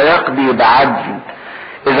هو يقضي بعدل.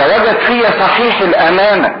 اذا وجد فيا صحيح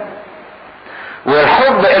الامانة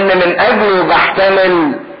والحب ان من اجله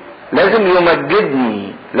بحتمل، لازم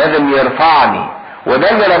يمجدني، لازم يرفعني.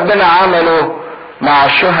 وده اللي ربنا عمله مع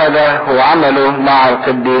الشهداء وعمله مع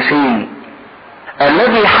القديسين.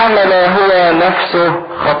 الذي حمل هو نفسه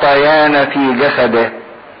خطايانا في جسده.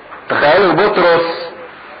 تخيلوا بطرس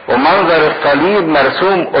ومنظر الصليب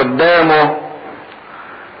مرسوم قدامه،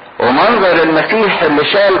 ومنظر المسيح اللي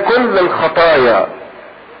شال كل الخطايا،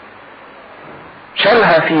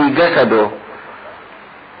 شالها في جسده.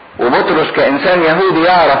 وبطرس كإنسان يهودي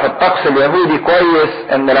يعرف الطقس اليهودي كويس،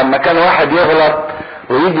 ان لما كان واحد يغلط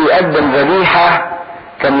ويجي يقدم ذبيحة،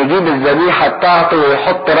 كان يجيب الذبيحة بتاعته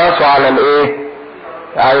ويحط راسه على الايه؟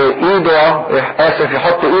 على ايده،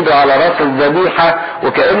 يحط ايده على راس الذبيحة،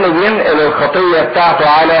 وكأنه بينقل الخطية بتاعته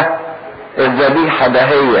على الذبيحة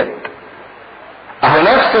دهيت. اهو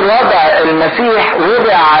نفس الوضع المسيح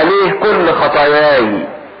وضع عليه كل خطاياي،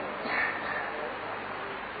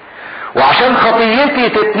 وعشان خطيتي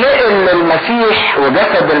تتنقل للمسيح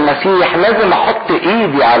وجسد المسيح لازم احط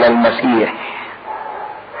ايدي على المسيح،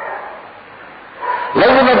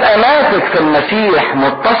 لازم ابقى ماسك في المسيح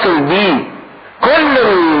متصل بيه. كل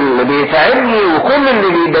اللي بيتعبني وكل اللي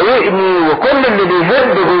بيضايقني وكل اللي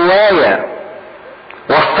بيهد جوايا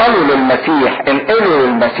وصله للمسيح، انقله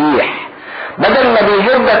للمسيح. بدل ما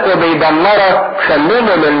بيهدك وبيدمرك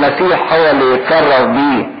سلمه للمسيح هو اللي يتصرف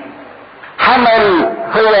بيه. حمل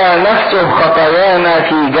هو نفسه خطايانا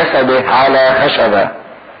في جسده على خشبة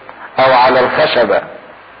او على الخشبة.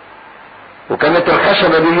 وكانت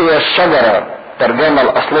الخشبة دي هي الشجرة، الترجمة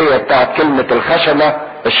الاصلية بتاعت كلمة الخشبة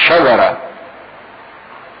الشجرة.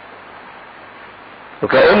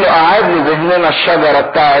 وكأنه اعاد لذهننا الشجرة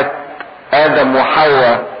بتاعت ادم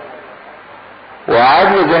وحواء،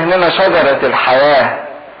 وأعاد لذهننا شجرة الحياة.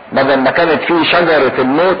 بدل ما كانت فيه شجرة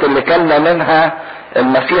الموت اللي كلنا منها،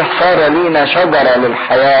 المسيح صار لينا شجرة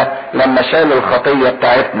للحياة لما شال الخطية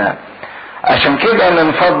بتاعتنا. عشان كده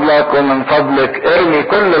من فضلك ومن فضلك ارمي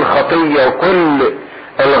كل الخطية وكل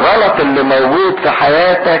الغلط اللي موجود في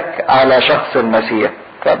حياتك على شخص المسيح.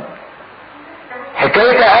 طب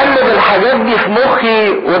حكاية اقلب الحاجات دي في مخي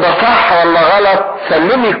وده صح ولا غلط،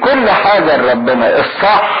 سلمي كل حاجة لربنا،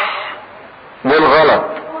 الصح والغلط.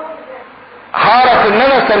 هعرف ان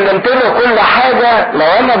انا سلمت له كل حاجة لو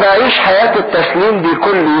انا بعيش حياة التسليم دي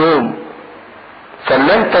كل يوم.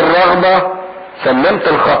 سلمت الرغبة، سلمت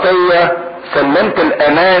الخطية، سلمت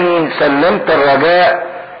الاماني، سلمت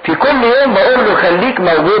الرجاء. في كل يوم بقول له خليك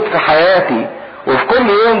موجود في حياتي، وفي كل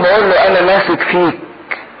يوم بقول له انا ماسك فيك.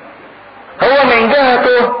 هو من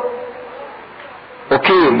جهته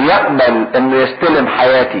اوكي بيقبل انه يستلم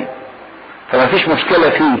حياتي، فما فيش مشكلة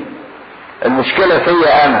فيه، المشكلة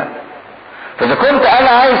فيا انا. فاذا كنت انا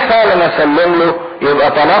عايز فعلا اسلم له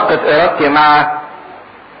يبقى تناقض ارادتي مع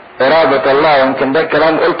ارادة الله. يمكن ده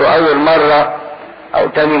الكلام قلته اول مرة او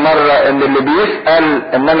تاني مرة، ان اللي بيسأل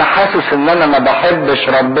ان انا حاسس ان انا ما بحبش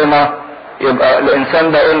ربنا، يبقى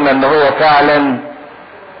الانسان ده قلنا ان هو فعلا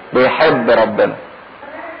بيحب ربنا.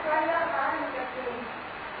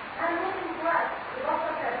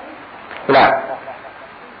 لا،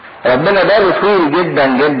 ربنا باله طويل جدا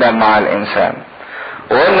جدا مع الانسان،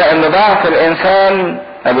 وقلنا ان ضعف الانسان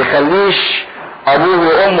ما بيخليش ابوه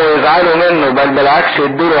وامه يزعلوا منه، بل بالعكس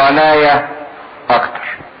يدوله عناية اكتر.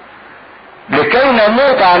 لكي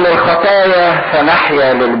نموت عن الخطايا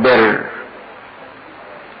فنحيا للبر.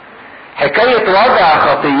 حكاية وضع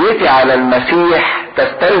خطيتي على المسيح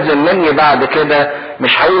تستلزم مني بعد كده،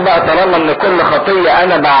 مش هقول بقى طالما ان كل خطية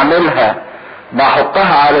انا بعملها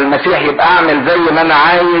بحطها على المسيح يبقى اعمل زي ما انا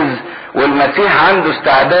عايز، والمسيح عنده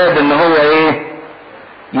استعداد ان هو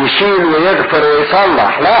يشيل ويغفر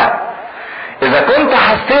ويصلح. لا، اذا كنت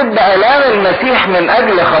حسيت بآلام المسيح من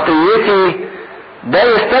اجل خطيتي، ده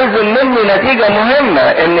يستلزم مني نتيجة مهمة،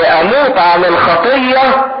 اني اموت عن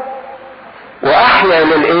الخطية واحيا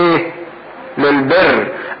للبر.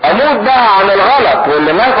 اموت بقى عن الغلط،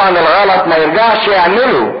 واللي مات عن الغلط ما يرجعش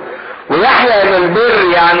يعمله، ويحيا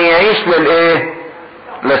للبر يعني يعيش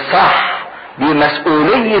للصح. دي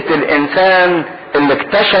مسؤولية الانسان اللي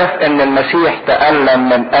اكتشف ان المسيح تألم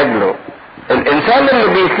من اجله. الانسان اللي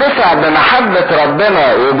بيتلسع بمحبة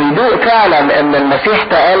ربنا وبيدوق فعلا ان المسيح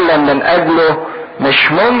تألم من اجله،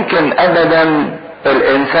 مش ممكن ابدا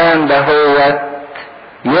الانسان ده هو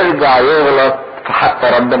يرجع يغلط في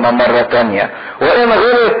حق ربنا مرة تانية. وان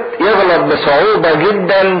غلط يغلط بصعوبة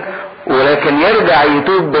جدا، ولكن يرجع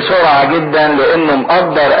يتوب بسرعة جدا، لانه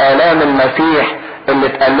مقدر آلام المسيح اللي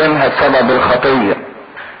اتألمها بسبب الخطية.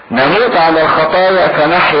 نموت عن الخطايا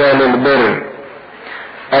فنحيا للبر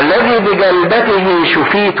الذي بجلدته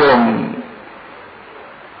شفيتم.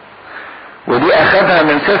 ودي اخذها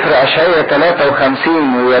من سفر اشعياء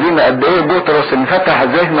 53، ويورينا قد ايه بطرس انفتح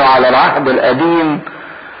ذهنه على العهد القديم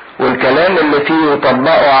والكلام اللي فيه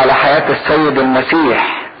يطبقه على حياة السيد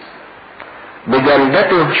المسيح.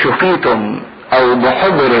 بجلدته شفيتم او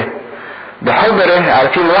بحبره. بحبره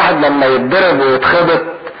عارفين الواحد لما يتضرب ويتخبط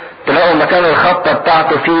تلاقوا مكان الخبطة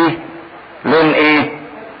بتاعته فيه لون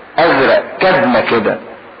ازرق، كدمة كده.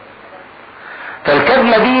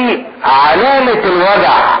 فالكدمة دي علامة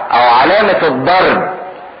الوجع او علامة الضرب،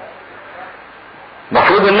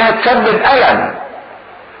 مفروض انها تسبب ألم،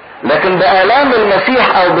 لكن بآلام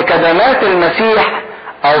المسيح او بكدمات المسيح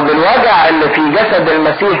او بالوجع اللي في جسد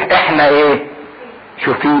المسيح احنا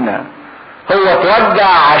شوفينا. هو اتوجع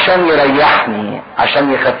عشان يريحني،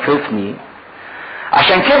 عشان يخففني.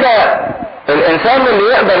 عشان كده الانسان اللي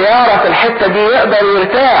يقدر يعرف الحتة دي يقدر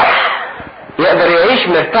يرتاح، يقدر يعيش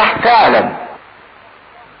مرتاح فعلا.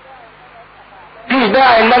 مفيش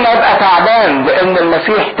داعي ان انا ابقى تعبان، لان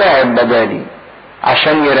المسيح تعب بدالي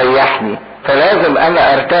عشان يريحني، فلازم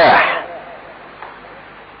انا ارتاح.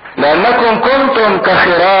 لانكم كنتم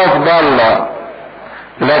كخراف ضالة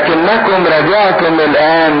لكنكم رجعتم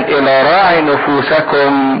الان الى راعي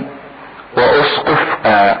نفوسكم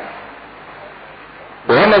واسقفها.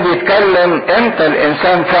 وهنا بيتكلم امتى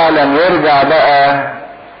الانسان فعلا يرجع بقى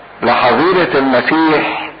لحظيرة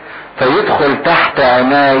المسيح فيدخل تحت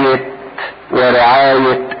عناية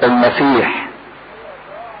ورعاية المسيح.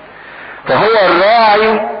 فهو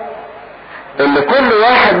الراعي اللي كل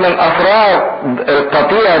واحد من افراد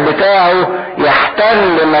القطيع بتاعه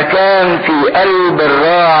يحتل مكان في قلب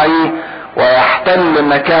الراعي، ويحتل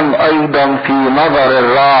مكان ايضا في نظر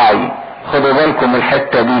الراعي. خدوا بالكم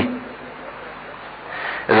الحتة دي.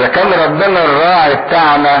 اذا كان ربنا الراعي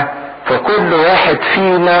بتاعنا، فكل واحد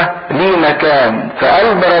فينا ليه مكان في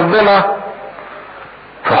قلب ربنا،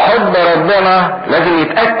 في حب ربنا. لازم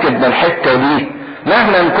يتأكد من الحتة دي.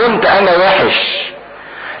 مهما كنت انا وحش،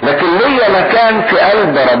 لكن ليا مكان في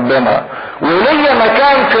قلب ربنا، وليا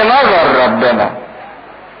مكان في نظر ربنا.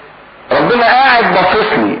 ربنا قاعد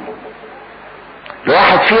باصصلي.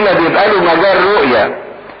 الواحد فينا بيبقى له مجال رؤية.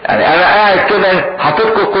 يعني انا قاعد كده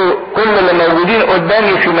حاططكم كل اللي موجودين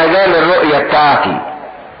قدامي في مجال الرؤية بتاعتي،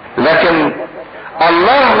 لكن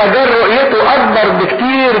الله مجال رؤيته اكبر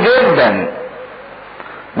بكتير جدا.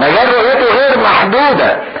 مجال رؤيته غير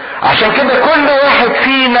محدودة. عشان كده كل واحد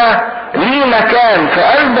فينا ليه مكان في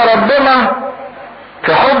قلب ربنا،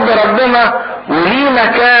 في حب ربنا، وليه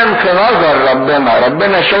مكان في نظر ربنا.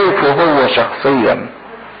 ربنا شايفه هو شخصيا.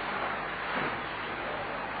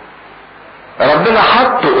 ربنا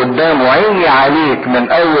حطه قدامه، عيني عليك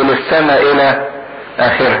من اول السنة الى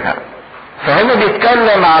اخرها. فهنا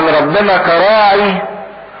بيتكلم عن ربنا كراعي،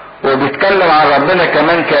 وبيتكلم عن ربنا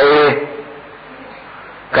كمان كايه؟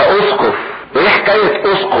 كأسقف. ايه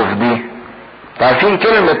حكاية اسقف دي؟ عارفين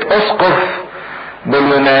كلمة اسقف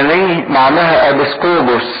باليوناني معناها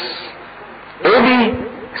ابسكوبوس. ايبي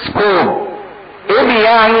سكوب. ايبي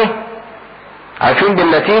يعني عارفين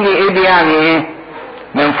باللاتيني ايبي يعني ايه؟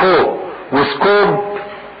 من فوق، وسكوب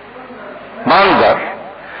منظر.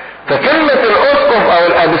 فكلمة الاسقف او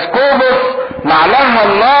الابسكوبوس معناها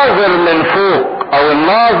الناظر من فوق او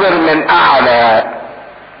الناظر من اعلى.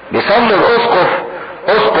 بيسموا الاسقف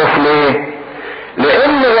اسقف ليه؟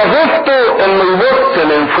 لان وظيفته انه يبص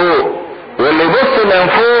من فوق، واللي يبص من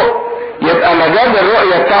فوق يبقى مجال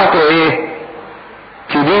الرؤية بتاعته ايه؟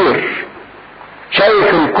 كبير،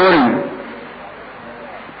 شايف الكل.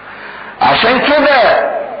 عشان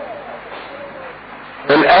كده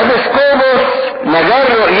الابسكوبوس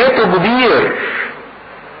مجال رؤيته كبير،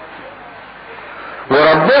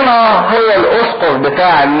 وربنا هو الاسقف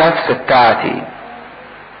بتاع النفس بتاعتي،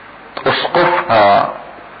 اسقفها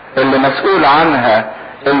اللي مسؤول عنها،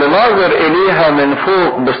 اللي ناظر اليها من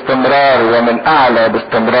فوق باستمرار ومن اعلى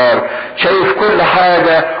باستمرار، شايف كل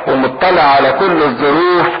حاجة ومطلع على كل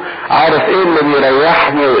الظروف، عارف ايه اللي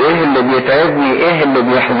بيريحني وايه اللي بيتعبني، ايه اللي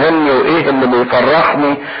بيحزنني وايه اللي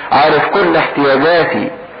بيفرحني، عارف كل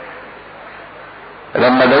احتياجاتي.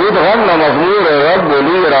 لما داود غنى مزمور الرب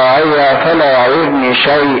لي راعية فلا يعوزني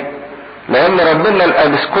شيء، لان ربنا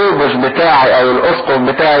الابسكوبوس بتاعي او الاسقف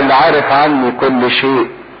بتاعي اللي عارف عني كل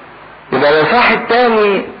شيء. يبقى الاصحاح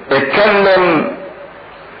الثاني اتكلم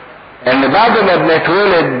ان بعد ما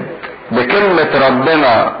بنتولد بكلمة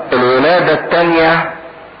ربنا الولادة الثانية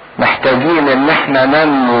محتاجين ان احنا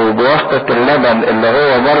ننمو بواسطة اللبن اللي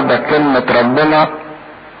هو برضه كلمة ربنا،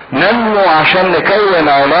 ننمو عشان نكون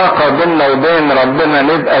علاقة بيننا وبين ربنا،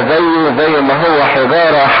 نبقى زي ما هو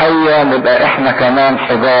حجارة حية نبقى احنا كمان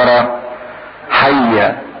حجارة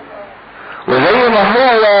حية. وزي ما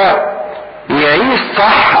هو يعيش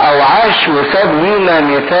صح او عاش وساب لينا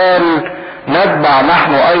مثال نتبع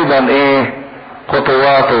نحن ايضا ايه؟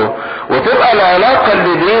 خطواته. وتبقى العلاقة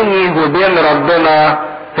اللي بيني وبين ربنا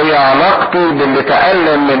هي علاقتي باللي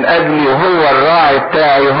تألم من اجلي، وهو الراعي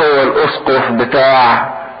بتاعي، هو الاسقف بتاع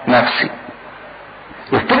نفسي.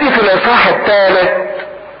 يبتدي في الاصحاح الثالث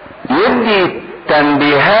يدي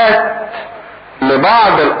تنبيهات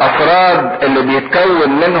لبعض الافراد اللي بيتكون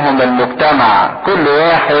منهم المجتمع، كل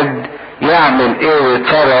واحد يعمل ايه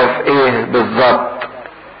ويتصرف ايه بالظبط.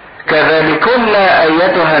 كذلكن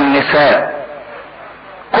ايتها النساء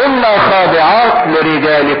كنا خاضعات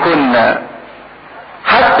لرجالكن،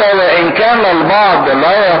 حتى وان كان البعض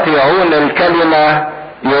لا يطيعون الكلمة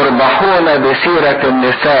يربحون بسيرة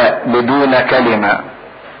النساء بدون كلمة.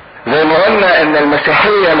 زي ما قلنا ان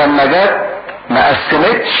المسيحية لما جت ما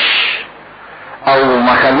قسمتش او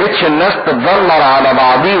ما خلتش الناس تتذمر على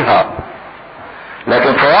بعضيها،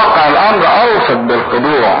 لكن في واقع الامر اوصت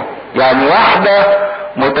بالخضوع. يعني واحدة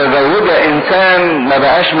متزوجة انسان ما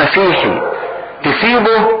بقاش مسيحي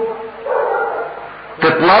تسيبه،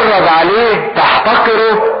 تتمرد عليه،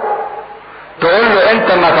 تحتقره، تقول له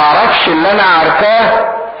انت ما تعرفش اللي انا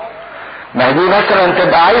عارفاه. ما دي مثلا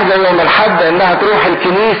تبقى عايزة يوم الحد انها تروح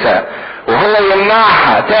الكنيسة وهو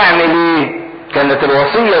يمنعها، تعمل ايه؟ كانت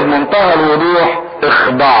الوصية بمنتهى الوضوح: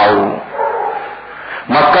 اخضعوا،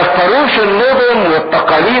 ما تكسروش النظم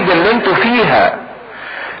والتقاليد اللي انتوا فيها،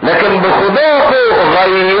 لكن بخضوعكم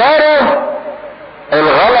غيروا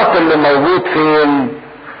الغلط اللي موجود فين؟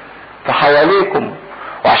 في حواليكم.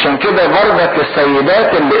 وعشان كده برضك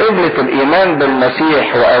السيدات اللي قبلت الايمان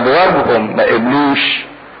بالمسيح وازواجهم ما قبلوش،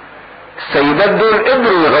 السيدات دول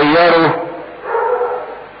قدروا يغيروا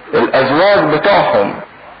الازواج بتوعهم.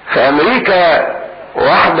 في امريكا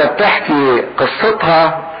واحدة بتحكي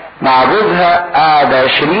قصتها مع جوزها، قعد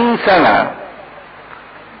 20 سنة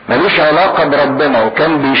ملوش علاقة بربنا،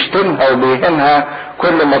 وكان بيشتمها وبيهنها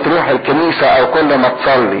كل ما تروح الكنيسة او كل ما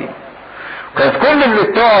تصلي. كانت كل اللي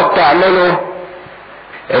بتقعد تعمله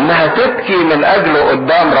انها تبكي من اجله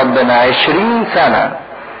قدام ربنا 20 سنة،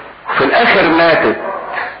 وفي الاخر ماتت.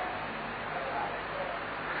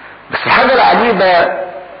 بس الحاجة العجيبة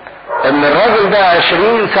ان الراجل ده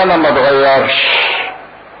 20 سنة ما اتغيرش،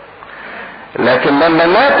 لكن لما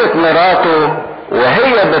ماتت مراته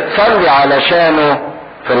وهي بتصلي علشانه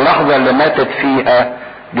في اللحظة اللي ماتت فيها،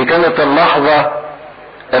 دي كانت اللحظة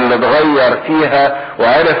اللي اتغير فيها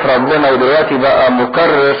وعرف ربنا، ودلوقتي بقى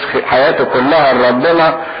مكرس حياته كلها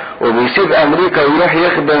لربنا، وبيسيب امريكا ويروح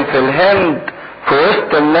يخدم في الهند في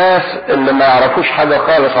وسط الناس اللي ما يعرفوش حاجة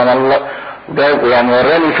خالص عن الله. يعني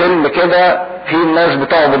وراني فيلم كده فيه الناس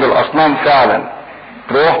بتعبد الاصنام فعلا،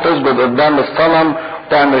 تروح تسجد قدام الصنم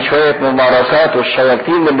وتعمل شوية ممارسات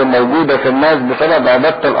والشياطين اللي موجودة في الناس بسبب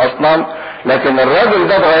عبادة الأصنام. لكن الراجل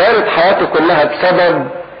ده اتغيرت حياته كلها بسبب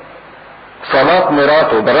صلاة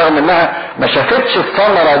مراته، بالرغم انها ما شافتش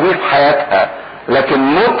الثمرة دي في حياتها، لكن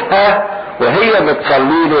موتها وهي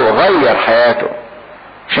بتصلي له غير حياته.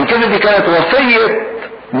 عشان كده دي كانت وصية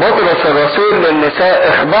بطرس الرسول للنساء: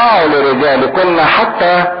 اخضعوا لرجالكن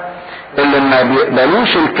حتى اللي ما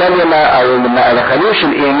بيقبلوش الكلمة او اللي ما دخلوش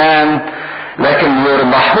الايمان، لكن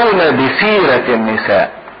يربحون بسيرة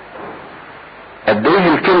النساء. قد ايه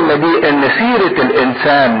الكلمة دي ان سيرة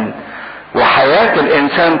الانسان وحياة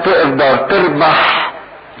الانسان تقدر تربح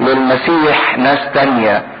للمسيح ناس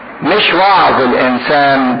تانية، مش وعظ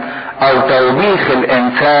الانسان او توبيخ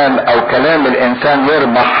الانسان او كلام الانسان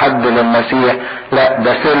يربح حد للمسيح، لا،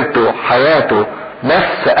 ده سيرته، حياته،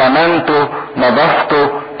 بس امانته،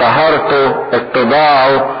 نظافته، طهارته،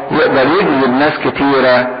 اتباعه يقدر يجذب ناس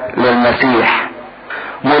كتيرة للمسيح.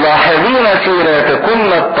 ملاحظين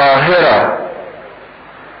سيرتكن الطاهرة.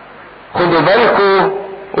 خدوا بالكم،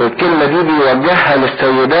 والكلمة دي بيوجهها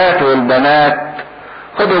للسيدات والبنات،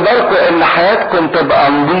 خدوا بالكم ان حياتكم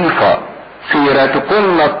تبقى نظيفة.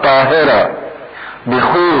 سيرتكن الطاهرة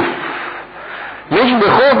بخوف، مش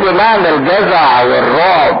بخوف بمعنى الجزع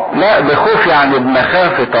والرعب، لا، بخوف يعني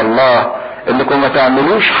بمخافة الله، انكم ما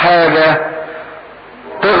تعملوش حاجة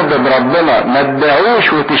تغضب ربنا، ما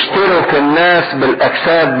تبيعوش وتشتروا في الناس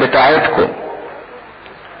بالاجساد بتاعتكم.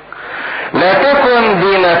 لا تكن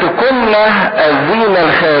زينتكن الزينة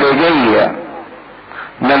الخارجية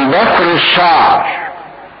من ضفر الشعر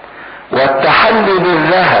والتحلي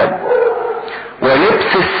بالذهب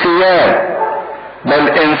ولبس الثياب، بل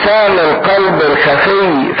انسان القلب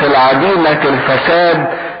الخفي في العديمة الفساد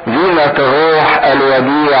زينة الروح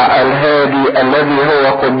الوديع الهادي الذي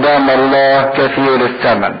هو قدام الله كثير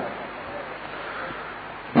الثمن.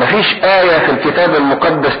 مفيش آية في الكتاب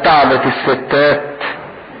المقدس تعبت الستات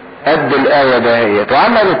قد الآية دهيت،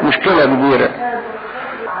 وعملت مشكلة كبيرة.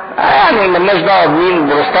 يعني ملناش دعوة بمين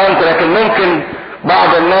بروستانت، لكن ممكن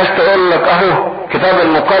بعض الناس تقول لك اهو الكتاب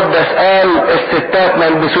المقدس قال الستات ما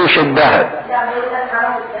يلبسوش الذهب،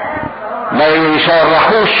 ما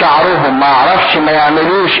يشرحوش شعرهم، ما اعرفش ما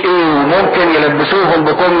يعملوش ايه، وممكن يلبسوهم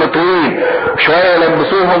بكم طويل، شوية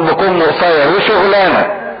يلبسوهم بكم قصير، وشغلانة.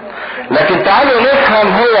 لكن تعالوا نفهم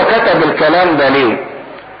هو كتب الكلام ده ليه.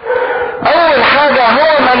 اول حاجة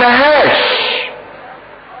هو ما نهاش،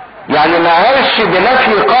 يعني ما قالش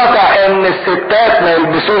بنفي قاطع ان الستات ما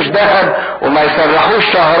يلبسوش ذهب وما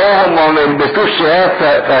يسرحوش شعرهم وما يلبسوش ثياب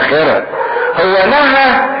فاخرة. هو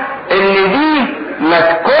نهى ان دي ما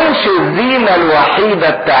تكونش الزينة الوحيدة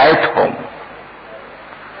بتاعتهم،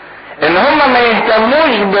 ان هم ما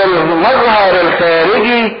يهتموش بالمظهر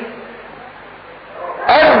الخارجي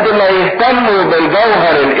قد ما يهتموا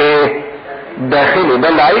بالجوهر الايه الداخلي. ده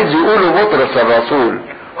اللي عايز يقوله بطرس الرسول.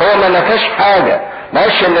 هو ما نفاش حاجة، ما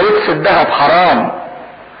قالش ان لبس الذهب حرام،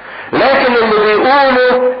 لكن اللي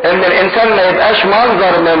بيقوله ان الانسان ما يبقاش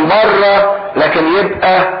منظر من بره لكن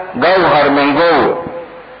يبقى جوهر من جوه.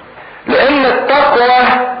 لان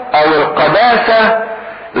التقوى او القداسة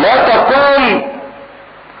لا تقوم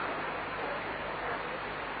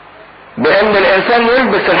بان الانسان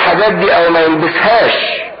يلبس الحاجات دي او ما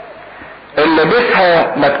يلبسهاش. اللي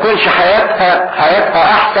لبسها ما تكونش حياتها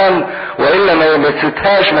احسن، والا ما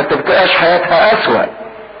لبستهاش ما تبقاش حياتها اسوأ.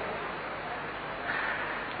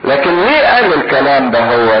 لكن ليه قال الكلام ده؟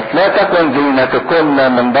 هو لا تكن زينتكن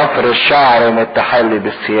من ضفر الشعر من التحلي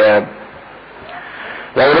بالثياب.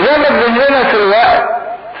 لو رجعنا بذهننا في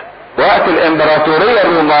وقت الامبراطورية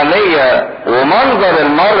الرومانية ومنظر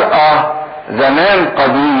المرأة زمان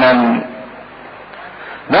قديما،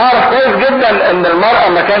 نعرف كويس جدا ان المرأة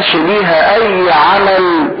ما كانش ليها اي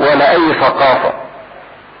عمل ولا اي ثقافة،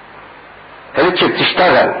 كانتش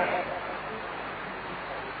بتشتغل،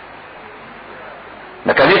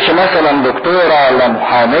 ما كانتش مثلا دكتورة ولا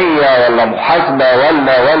محامية ولا محاسبة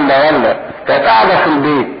ولا كانت قاعدة في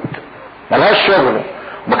البيت ملهاش شغل،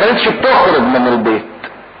 ما كانتش بتخرج من البيت.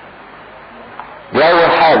 دي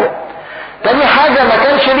اول حاجة. تاني حاجة ما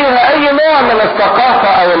كانش ليها اي نوع من الثقافة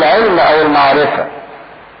او العلم او المعرفة،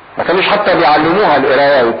 ما كانوش حتى بيعلموها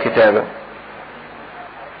القراية والكتابة،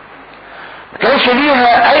 ما كانش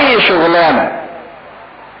ليها اي شغلانة.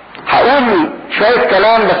 هقول شوية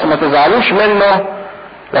كلام بس ما تزعلوش منه،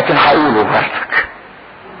 لكن هقوله برضك.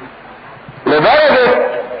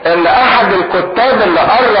 لدرجة ان احد الكتاب اللي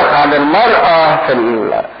أرخ عن المرأة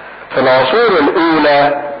في العصور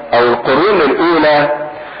الاولى او القرون الاولى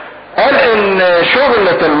قال ان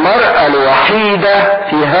شغلة المرأة الوحيدة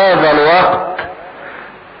في هذا الوقت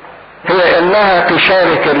هي ان انها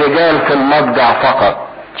تشارك الرجال في المضجع فقط.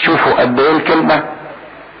 شوفوا قد ايه الكلمة.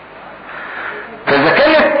 فاذا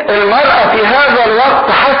كانت المرأة في هذا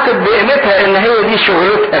الوقت حست بقيمتها ان هي دي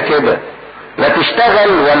شغلتها كده، لا تشتغل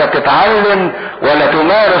ولا تتعلم ولا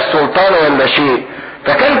تمارس سلطان ولا شيء،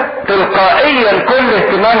 فكان تلقائيا كل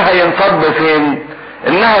اهتمامها ينصب فين؟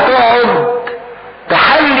 انها تقعد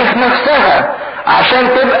تحلي في نفسها عشان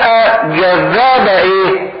تبقى جذابة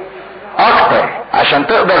ايه اكتر، عشان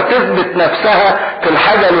تقدر تثبت نفسها في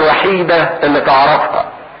الحاجة الوحيدة اللي تعرفها.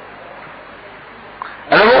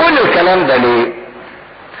 انا بقول الكلام ده ليه؟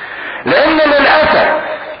 لان للأسف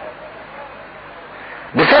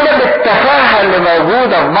بسبب التفاهة اللي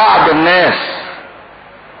موجودة في بعض الناس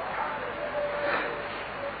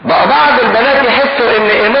بقى بعض البنات يحسوا ان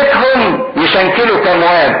قيمتهم يشنكلوا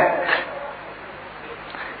كمواد.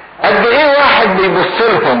 قد ايه واحد بيبص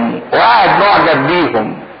لهم وقاعد معجب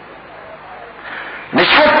بيهم، مش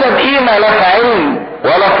حاسه بقيمه لا في علم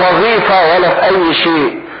ولا في وظيفه ولا في اي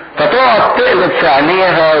شيء، فتقعد تقلب في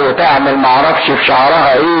عينيها وتعمل معرفش في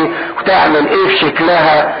شعرها ايه وتعمل ايه في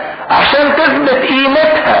شكلها عشان تثبت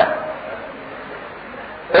قيمتها.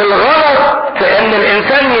 الغلط في ان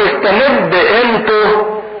الانسان يستمد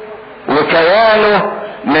قيمته وكيانه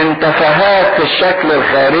من تفاهات في الشكل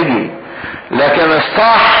الخارجي، لكن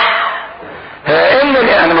الصح هي ان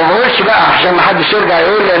انا ما بقولش بقى عشان ما حدش يرجع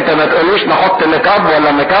يقول لي انت ما تقوليش نحط ميك اب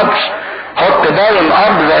ولا ميك ابش، حط دايم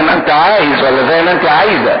اب زي ما انت عايز ولا زي ما انت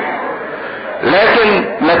عايزه، لكن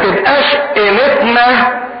ما تبقاش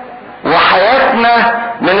قيمتنا وحياتنا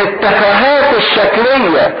من التفاهات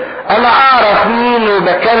الشكلية. انا اعرف مين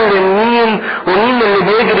وبكلم مين ومين اللي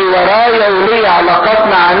بيجري ورايا وليه علاقات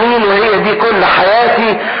مع مين وهي دي كل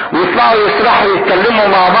حياتي، ويطلعوا يسرحوا يتكلموا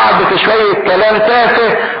مع بعض في شوية كلام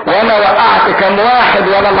تافه وانا وقعت كم واحد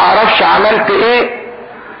وانا معرفش عملت ايه،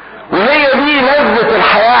 وهي دي لذة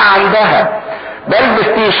الحياة عندها. بلبس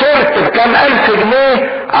تيشيرت بكم الف جنيه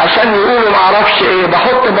عشان يقولوا معرفش ايه،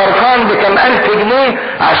 بحط برفان بكم الف جنيه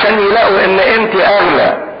عشان يلاقوا ان انت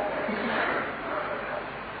اغلى.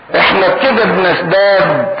 احنا كده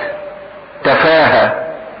بنزداد تفاهة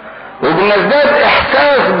وبنزداد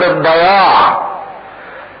احساس بالضياع.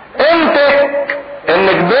 قيمتك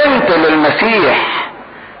انك بنت للمسيح،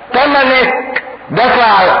 ثمنك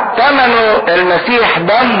دفع ثمنه المسيح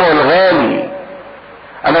دمه الغالي.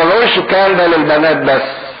 انا ما بقولش الكلام ده للبنات بس،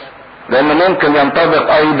 لانه ممكن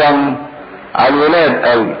ينطبق ايضا على الولاد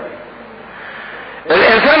قوي.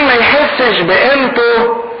 الانسان ما يحسش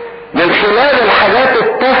بقيمته من خلال الحاجات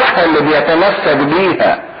التافهه اللي بيتمسك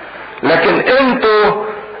بيها، لكن قيمته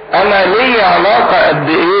انا لي علاقه قد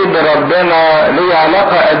ايه بربنا، لي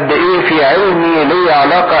علاقه قد ايه في علمي، لي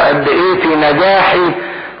علاقه قد ايه في نجاحي.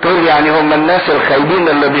 تقول يعني هم الناس الخايبين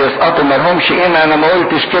اللي بيسقطوا ما لهمش قيمه؟ انا ما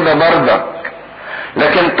قلتش كده برضك،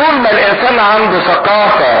 لكن طول ما الانسان عنده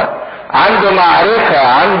ثقافة، عنده معرفة،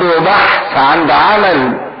 عنده بحث، عنده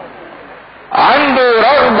عمل، عنده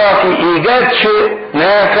رغبة في ايجاد شيء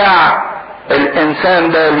نافع،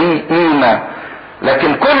 الانسان ده ليه قيمة.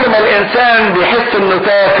 لكن كل ما الانسان بيحس انه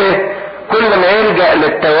تافه كل ما يلجأ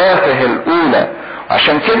للتوافه الاولى.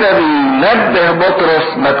 عشان كده بينبه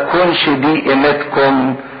بطرس ما تكونش دي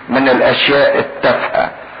قيمتكم من الاشياء التافهة.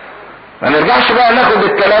 ما نرجعش بقى ناخد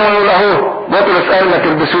الكلام ونقول اهو بطرس قال ما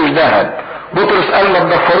تلبسوش ذهب، بطرس قال ما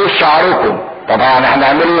تضفروش شعركم. طبعا احنا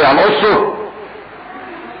هنعمله ايه؟ هنقصه؟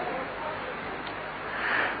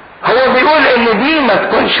 هو بيقول ان دي ما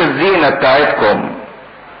تكونش الزينة بتاعتكم،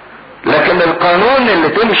 لكن القانون اللي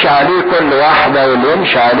تمشي عليه كل واحدة واللي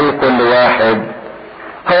يمشي عليه كل واحد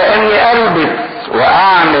هو اني البس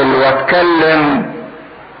واعمل واتكلم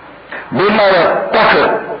بما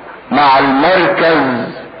يتفق مع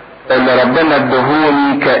المركز اللي ربنا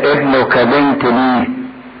ادهوني كابن وكبنت ليه.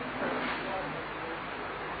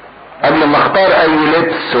 قبل ما اختار اي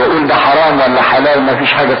لبس واقول ده حرام ولا حلال، ما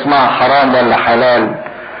فيش حاجة اسمها حرام ولا حلال،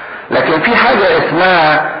 لكن في حاجة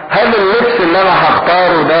اسمها هل اللبس اللي انا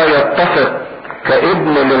هختاره ده يتفق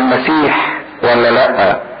كابن للمسيح ولا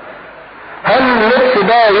لا؟ هل اللبس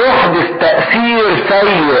ده يحدث تأثير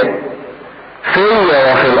سيء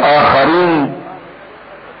فيا وفي الاخرين؟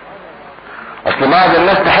 اصل بعض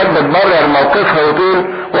الناس تحب تبرر موقفها وتقول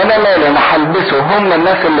وانا مالي انا هلبسه، هم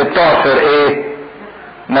الناس اللي بتعصر ايه؟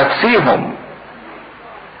 نفسيهم.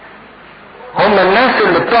 هم الناس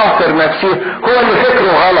اللي بتعصر نفسيهم. هو اللي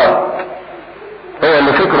فكره غلط، هو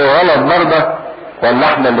اللي فكره غلط برضه، ولا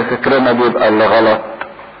احنا اللي فكرنا بيبقى اللي غلط؟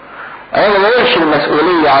 انا ما بقولش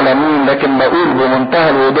المسؤولية على مين، لكن بقول بمنتهى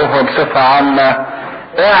الوضوح وبصفة عامة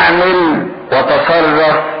اعمل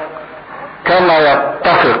وتصرف كما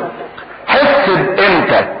يتفق. حس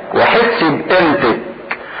بقيمتك وحس بقيمتك،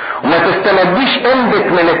 وما تستمديش قيمتك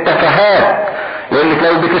من التفاهات، لانك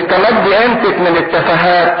لو بتستمدي قيمتك من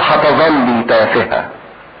التفاهات هتظلي تافهة.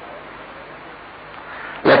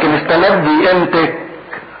 لكن استمدي قيمتك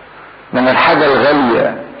من الحاجة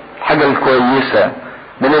الغالية، الحاجة الكويسة،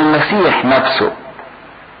 من المسيح نفسه.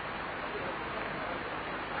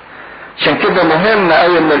 عشان كده مهم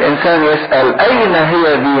قوي ان الانسان يسأل اين هي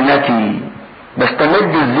زينتي؟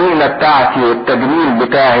 بستمد الزينة بتاعتي والتجميل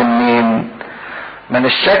بتاعي منين؟ من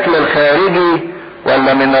الشكل الخارجي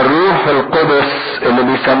ولا من الروح القدس اللي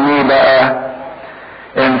بيسميه بقى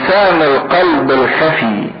انسان القلب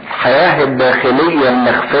الخفي، الحياة الداخلية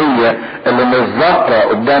المخفية اللي مش ظاهرة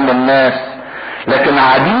قدام الناس لكن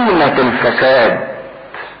عديمة الفساد.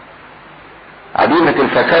 عديمة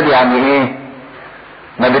الفساد يعني ايه؟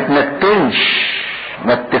 ما بتنتنش،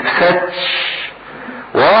 ما بتفسدش.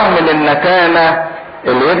 ومن النتانة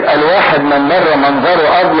اللي يبقى الواحد من بره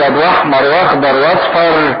منظره ابيض واحمر واخضر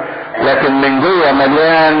واصفر، لكن من جوه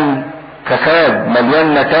مليان فساد،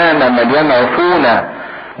 مليان نتانة، مليان عفونة،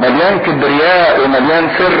 مليان كبرياء، ومليان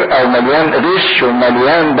سرقة، ومليان غش،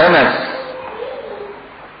 ومليان دنس.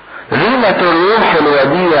 زينة الروح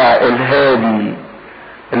الوديع الهادي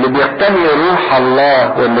اللي بيقتني روح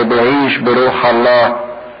الله واللي بيعيش بروح الله،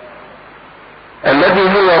 الذي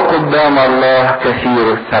هو قدام الله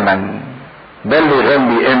كثير الثمن. ده اللي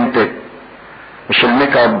يغلي قيمتك، مش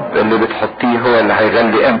الميك اب اللي بتحطيه هو اللي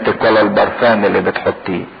هيغلي قيمتك، ولا البرفان اللي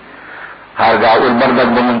بتحطيه. هرجع اقول برضك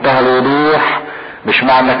بمنتهى الوضوح، مش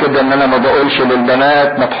معنى كده ان انا ما بقولش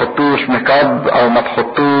للبنات ما تحطوش ميك اب او ما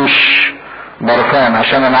تحطوش برفان،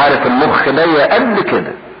 عشان انا عارف المخ ضيق قد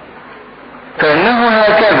كده. فانه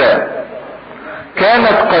هكذا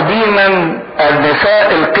كانت قديما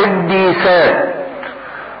النساء القديسات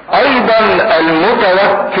ايضا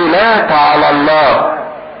المتوكلات على الله.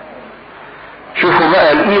 شوفوا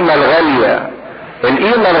بقى القيمة الغالية.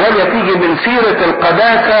 القيمة الغالية تيجي من سيرة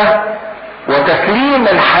القداسة وتسليم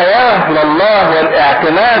الحياة لله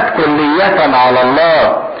والاعتماد كلية على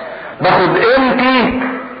الله. باخد قيمتي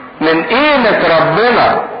من قيمة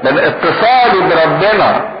ربنا، من اتصالي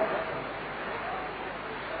بربنا.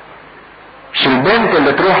 مش البنت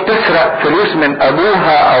اللي تروح تسرق فلوس من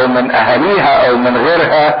ابوها او من اهاليها او من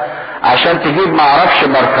غيرها عشان تجيب معرفش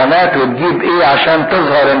برفانات وتجيب ايه عشان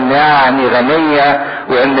تظهر ان يعني غنية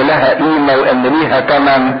وان لها قيمة وان ليها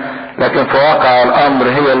تمن، لكن في واقع الامر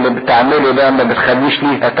هي اللي بتعمله ده ما بتخليش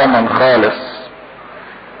ليها تمن خالص.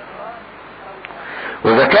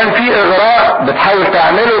 واذا كان في اغراء بتحاول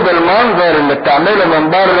تعمله بالمنظر اللي بتعمله من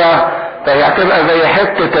بره، فهي هتبقى زي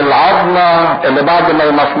حتة العظمة اللي بعد ما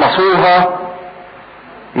يمصمصوها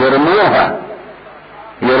يرموها.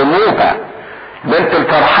 بنت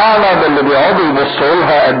الفرحانة باللي بيقعدوا يبصوا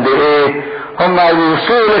لها قد ايه، هم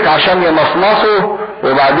يوصوا لك عشان يمصمصوا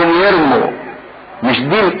وبعدين يرموا. مش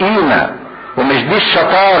دي القيمة ومش دي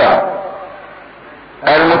الشطارة.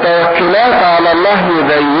 المتوكلات على الله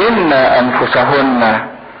يزين انفسهن.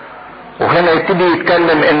 وهنا يبتدي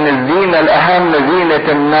يتكلم ان الزينة الاهم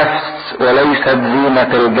زينة النفس وليست زينة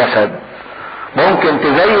الجسد. ممكن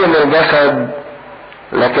تزين الجسد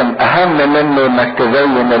لكن اهم منه انك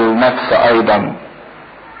تزين النفس ايضا.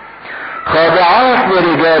 خاضعات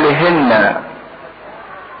لرجالهن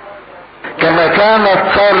كما كانت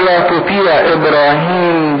سارة تطيع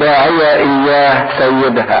ابراهيم داعية اياه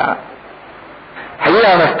سيدها.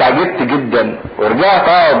 حقيقة انا استعجبت جدا ورجعت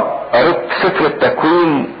قريت سفر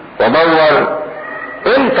التكوين وادور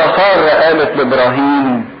امتى سارة قالت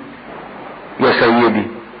لابراهيم يا سيدي.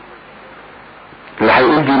 اللي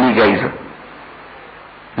هيقول دي لي جايزة.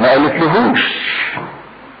 ما قالتلهوش.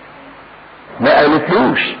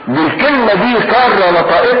 دي الكلمة دي سارة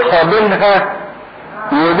نطقتها بينها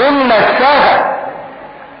وبين نفسها.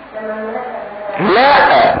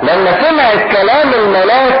 لا، لما سمعت كلام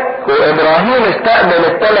الملاك وابراهيم استقبل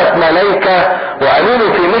الثلاث ملائكة وقالوا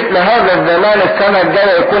له في مثل هذا الزمان السنة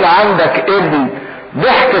الجاية يكون عندك ابن،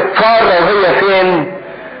 ضحكت سارة وهي فين؟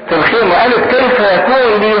 في الخيمة. قالت كيف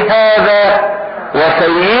يكون لي هذا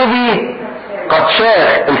وسيدي قد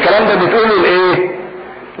شاخ. الكلام ده بتقوله لايه؟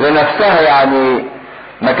 لنفسها. يعني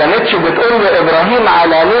ما كانتش بتقول لابراهيم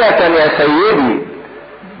علانية يا سيدي،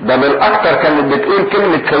 ده بالاكتر كانت بتقول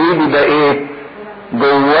كلمة سيدي ده ايه؟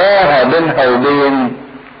 جواها بينها وبين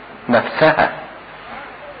نفسها.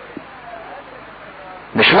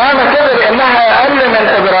 مش معنى كده لانها اقل من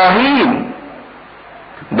ابراهيم،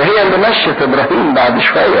 ده هي اللي مشت ابراهيم بعد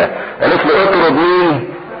شوية. قالت له اطرد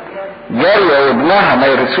مين؟ جارية وابنها ما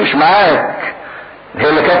يرسوش معاك. هي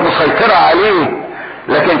اللي كانت مسيطرة عليه،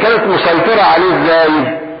 لكن كانت مسيطرة عليه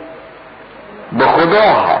ازاي؟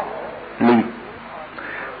 بخضوعها ليه.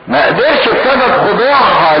 ما قدرش بسبب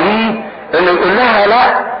خضوعها ليه انه يقول لها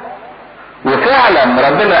لا، فعلا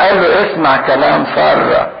ربنا قال له اسمع كلام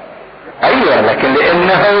سارة. ايوه، لكن لان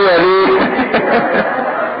هو ليه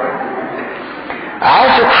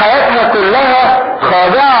عاشت حياتها كلها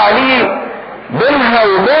خاضعة ليه بينها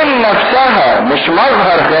وبين نفسها، مش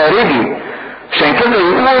مظهر خارجي. عشان كده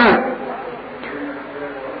يقول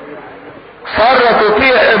سارة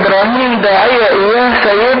تطيع ابراهيم داعية اياه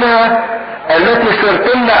سيدها التي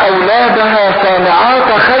صرتن اولادها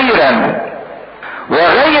صانعات خيرا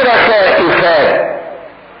وغير خائفات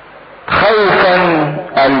خوفا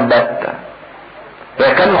البتة.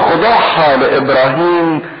 لكن خضوعها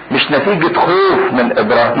لابراهيم مش نتيجة خوف من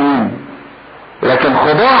ابراهيم، لكن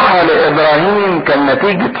خضوعها لابراهيم كان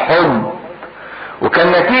نتيجة حب،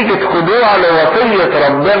 وكان نتيجة خضوع لوصية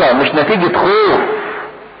ربنا مش نتيجة خوف.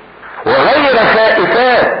 وغير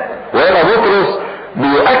خائفات، وهنا بطرس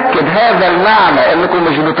بيؤكد هذا المعنى انكم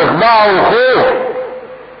مش بتخضعوا خوف،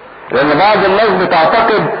 لان بعض الناس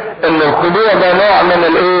بتعتقد ان الخضوع ده نوع من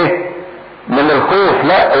الايه؟ من الخوف.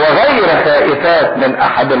 لا، وغير خائفات من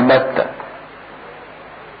احد البتة.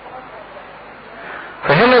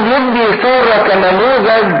 فهنا بيدي سارة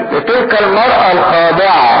كنموذج لتلك المرأة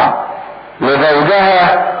الخاضعة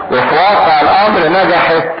لزوجها، وفي واقع الامر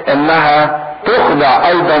نجحت انها تخضع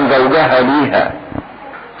ايضا زوجها ليها.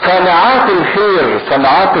 صانعات الخير،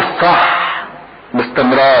 صناعات الصح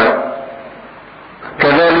باستمرار.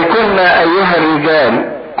 كذلكن ايها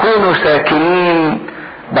الرجال كونوا ساكنين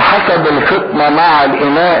بحسب الفطنة مع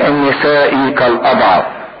الاناء النسائي كالاضعف.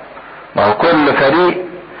 ما هو كل فريق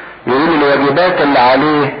يقول الواجبات اللي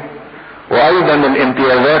عليه وايضا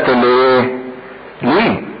الامتيازات اللي ايه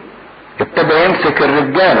ليه. ابتدى يمسك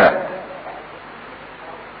الرجالة.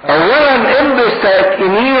 اولا امضوا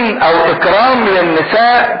الساكنين او اكرام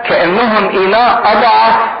للنساء كانهم اناء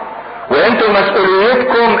اضعف، وانتم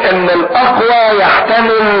مسؤوليتكم ان الاقوى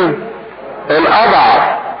يحتمل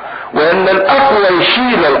الاضعف، وان الاقوى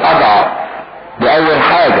يشيل الاضعف. دي اول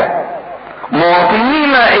حاجة.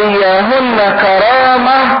 معطيين اياهن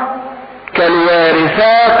كرامة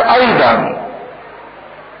كالوارثات ايضا،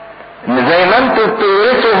 ان زي ما انتم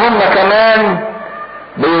بتورثوا هم كمان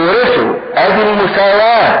بيورثوا. ادي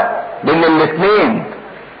المساواة بين الاثنين،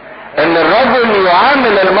 ان الرجل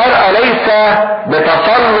يعامل المرأة ليس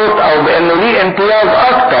بتسلط او بانه ليه امتياز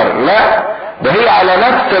اكتر، لا، ده هي على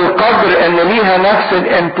نفس القدر ان ليها نفس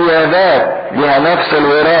الامتيازات، ليها نفس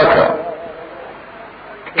الوراثة.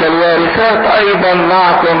 كالوارثات ايضا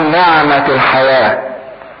معكم نعمة الحياة.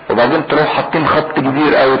 وبعدين تروح حاطين خط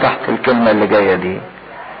كبير قوي تحت الكلمة اللي جاية دي،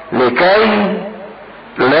 لكي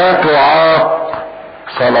لا تعاق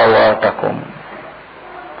صلواتكم.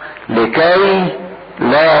 لكي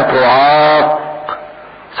لا تعاق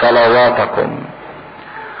صلواتكم.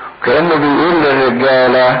 كأنه بيقول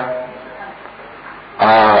للرجالة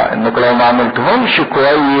انكم لو ما عملتهمش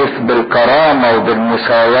كويس بالكرامة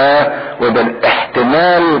وبالمساواة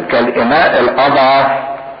وبالاحتمال كالإناء الأضعف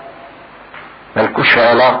ملكوش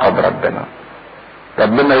علاقة بربنا.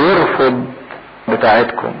 ربنا يرفض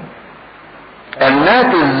بتاعتكم.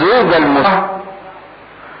 أنات الزوجة المساواة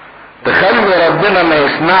تخلي ربنا ما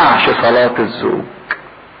يسمعش صلاة الزوج.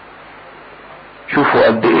 شوفوا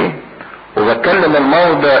قد ايه. وبتكلم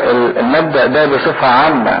المبدأ ده بصفة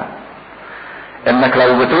عامة، انك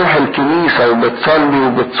لو بتروح الكنيسة وبتصلي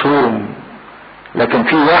وبتصوم لكن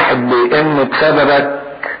في واحد بيئن بسببك،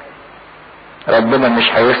 ربنا مش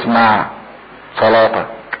هيسمع صلاتك.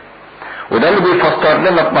 وده اللي بيفسر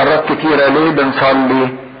لنا في مرات كتيرة ليه بنصلي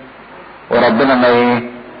وربنا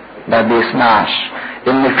ما بيسمعش.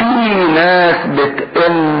 ان في ناس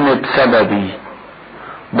بتئن بسببي،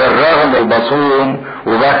 بالرغم بصوم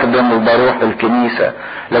وبخدم وبروح الكنيسة،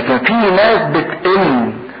 لكن في ناس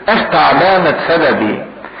بتئن، ناس تعبانة بسببي.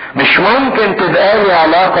 مش ممكن تبقى لي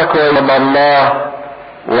علاقة مع الله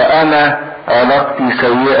وانا علاقتي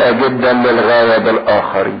سيئة جدا للغاية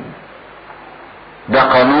بالاخرين. ده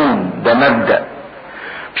قانون، ده مبدأ.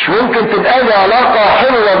 مش ممكن تبقى لي علاقة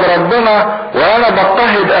حلوة بربنا وانا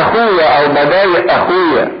بضطهد اخويا او بضايق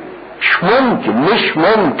اخويا. مش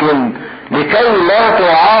ممكن. لكي لا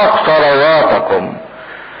تعاق صلواتكم.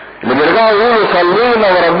 اللي بيرجعوا يقولوا صلينا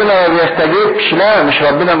وربنا ما بيستجيبش، لا، مش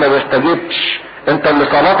ربنا ما بيستجيبش، انت اللي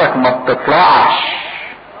صلاتك ما بتطلعش.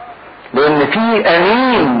 لان في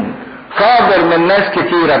انين صادر من ناس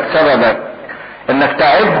كتيرة بسببك، انك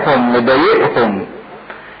تعبهم مضايقهم،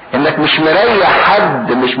 انك مش مريح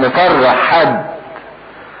حد، مش مفرح حد.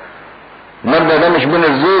 المبدأ ده مش بين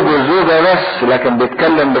الزوج والزوجة بس، لكن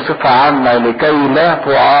بيتكلم بصفة عامة لكي لا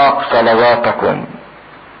تعاق صلواتكم.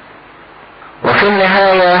 وفي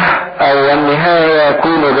النهاية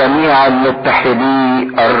كونوا جميعا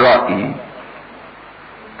متحدي الرأي.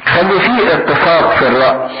 خلي فيه اتفاق في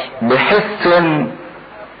الرأي، بحيث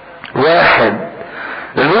واحد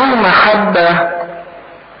ذو محبة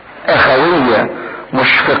اخوية،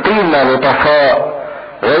 مشفقين لطفاء،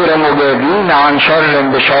 غير مجازين عن شر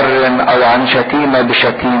بشر او عن شتيمة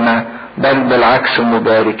بشتيمة، بل بالعكس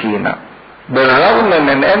مباركين. بالرغم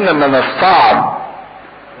من ان من الصعب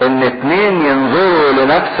ان اتنين ينظروا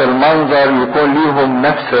لنفس المنظر يكون ليهم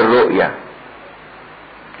نفس الرؤية.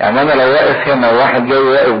 يعني انا لو واقف هنا وواحد جاي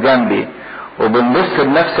واقف جنبي وبنبص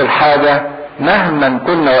بنفس الحاجة، مهما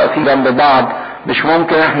كنا واقفين جنب بعض مش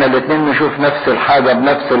ممكن احنا الاتنين نشوف نفس الحاجة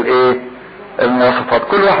بنفس المواصفات.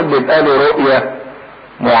 كل واحد بيبقى له رؤية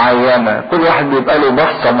معينة، كل واحد بيبقى له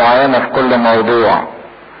بصة معينة في كل موضوع.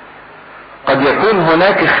 قد يكون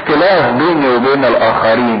هناك اختلاف بيني وبين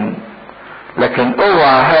الاخرين، لكن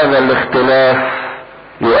اوعى هذا الاختلاف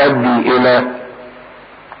يؤدي الى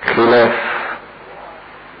خلاف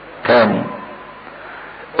تاني.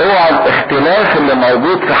 اوعى الاختلاف اللي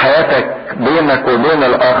موجود في حياتك بينك وبين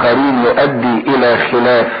الاخرين يؤدي الى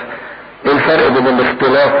خلاف. ايه الفرق بين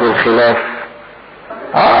الاختلاف والخلاف؟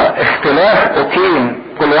 اختلاف اوكي،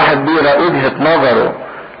 كل واحد بيرى وجهة نظره،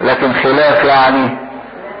 لكن خلاف يعني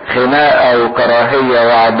خناقة وكراهية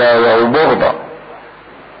وعداوة وبغضة.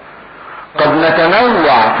 قد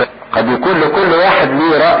نتنوع، قد يكون لكل واحد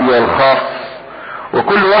ليه رأيه الخاص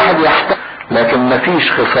وكل واحد يحتاج، لكن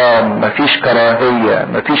مفيش خصام، مفيش كراهية،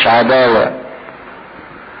 مفيش عداوة.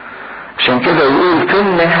 عشان كده يقول في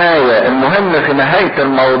النهاية، المهم في نهاية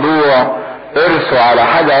الموضوع ارسوا على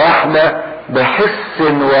حاجة واحدة بحس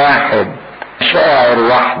واحد، شاعر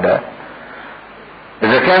واحدة.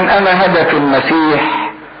 اذا كان انا هدف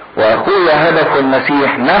المسيح واخويا هدف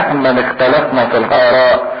المسيح، مهما اختلفنا في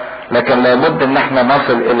الاراء لكن لابد ان احنا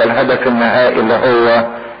نصل الى الهدف النهائي اللي هو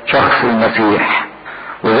شخص المسيح.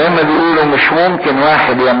 وزي ما بيقولوا مش ممكن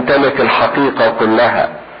واحد يمتلك الحقيقة كلها،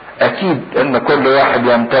 اكيد ان كل واحد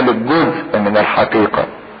يمتلك جزء من الحقيقة.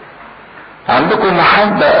 عندكم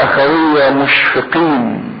محبة اخوية،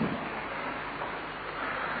 مشفقين.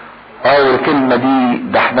 الكلمة دي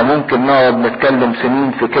ده احنا ممكن نقعد نتكلم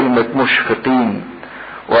سنين في كلمة مشفقين،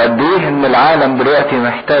 وقد ايه ان العالم دلوقتي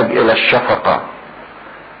محتاج الى الشفقة.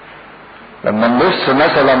 لما نبص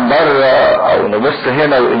مثلا بره او نبص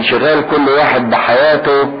هنا وانشغال كل واحد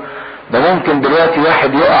بحياته، ده ممكن دلوقتي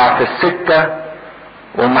واحد يقع في السكة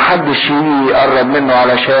ومحدش يجي يقرب منه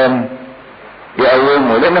علشان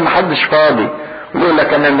يقومه، لان محدش فاضي، يقول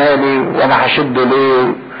لك انا مالي وانا هشده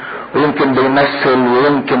ليه، ويمكن بيمثل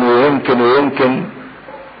ويمكن ويمكن ويمكن،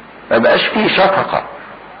 ما بقاش فيه شفقة،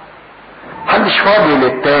 محدش فاضي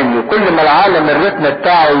للتاني. وكل ما العالم الرتم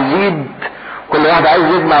بتاعه يزيد، كل واحد عايز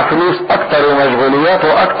يجمع فلوس اكتر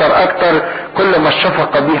ومشغولياته اكتر، كل ما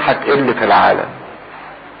الشفقة دي هتقل في العالم.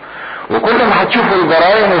 وكل ما هتشوفوا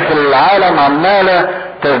الجرائم في العالم عمالة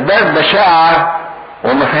تزداد بشاعة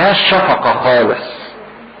وما فيهاش شفقة خالص.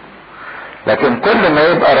 لكن كل ما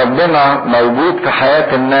يبقى ربنا موجود في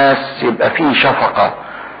حياة الناس يبقى فيه شفقة،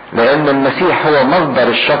 لان المسيح هو مصدر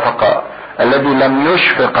الشفقة الذي لم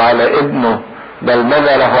يشفق على ابنه بل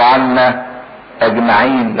بذله عنا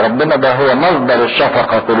اجمعين. ربنا ده هو مصدر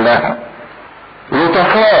الشفقة كلها.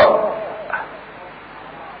 لطفاء،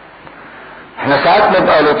 احنا ساعات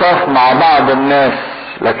نبقى لطاف مع بعض الناس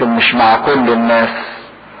لكن مش مع كل الناس،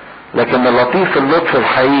 لكن اللطيف اللطف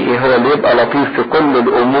الحقيقي هو اللي يبقى لطيف في كل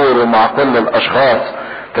الامور ومع كل الاشخاص،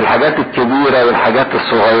 في الحاجات الكبيرة والحاجات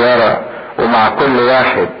الصغيرة ومع كل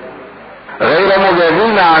واحد. غير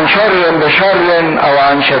مجازين عن شر بشر او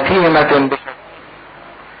عن شتيمة بشتيمة،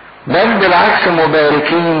 بل بالعكس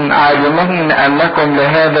مباركين، عالمين انكم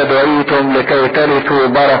لهذا دعيتم لكي ترثوا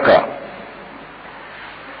بركة.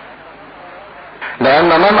 لان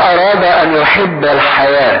من اراد ان يحب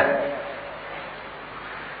الحياة،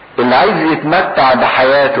 اللي عايز يتمتع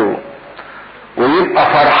بحياته ويبقى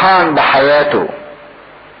فرحان بحياته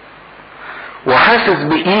وحاسس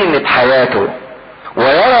بقيمة حياته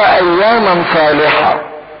ويرى اياما صالحة،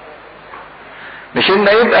 مش ان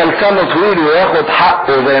يبقى لسانه طويل وياخد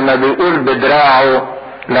حقه زي ما بيقول بدراعه،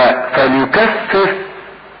 لا، فليكفف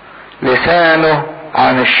لسانه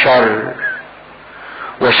عن الشر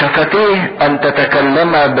وشفتيه ان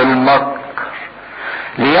تتكلم بالمكر،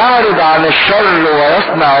 ليعرض عن الشر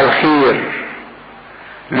ويصنع الخير،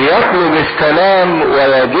 ليطلب السلام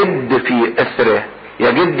ويجد في اثره.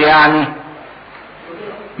 يجد يعني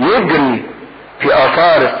يجري في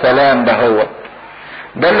اثار السلام.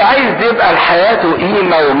 ده اللي عايز يبقى لحياته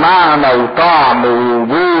قيمة ومعنى وطعم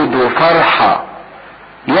ووجود وفرحة،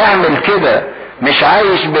 يعمل كده، مش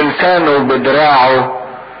عايش بلسانه وبدراعه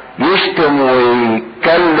يشتم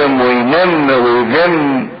ويتكلم وينم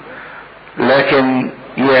ويذم، لكن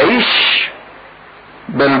يعيش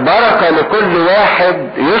بالبركة لكل واحد،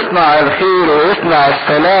 يصنع الخير ويصنع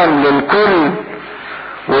السلام للكل،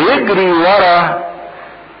 ويجري ورا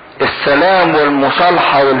السلام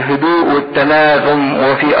والمصالحة والهدوء والتناغم،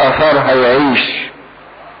 وفي اثارها يعيش.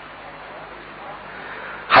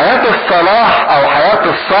 حياة الصلاح او حياة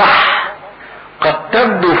الصح قد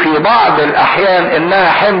تبدو في بعض الاحيان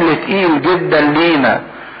انها حمل تقيل جدا لينا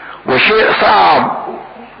وشيء صعب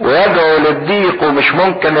ويدعو للضيق ومش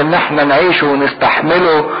ممكن ان احنا نعيشه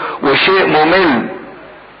ونستحمله وشيء ممل.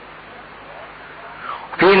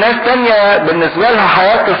 في ناس تانية بالنسبة لها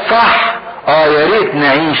حياة الصح يا ريت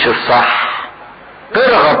نعيش الصح،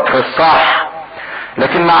 ترغب في الصح،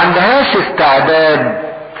 لكن ما عندهاش استعداد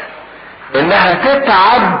انها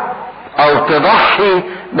تتعب او تضحي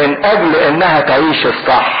من اجل انها تعيش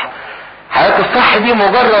الصح. حياة الصح دي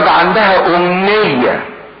مجرد عندها امنية،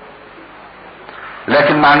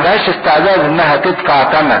 لكن ما عندهاش استعداد انها تدفع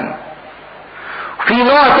ثمن. في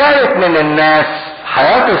نوع ثالث من الناس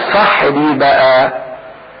حياة الصح دي بقى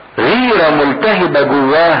غيرة ملتهبة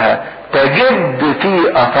جواها، تجد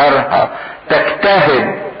في اثرها،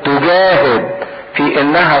 تجتهد، تجاهد في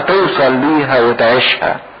انها توصل ليها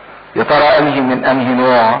وتعيشها. يا ترى انهي من انهي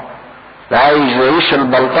نوع؟ لا عايز يعيش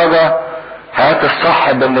البلطجة، حياة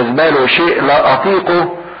الصح بالنسبة له شيء لا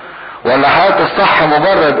اطيقه، ولا حياة الصح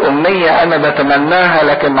مجرد امنية انا بتمناها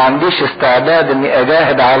لكن ما عنديش استعداد اني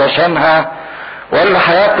اجاهد علشانها، ولا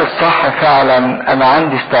حياة الصح فعلا انا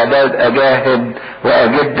عندي استعداد اجاهد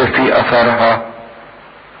واجد في اثرها.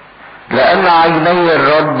 لان عيني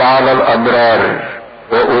الرب على الابرار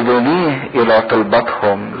واذنيه الى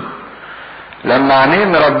طلبتهم. لما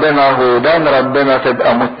عينين ربنا ودان ربنا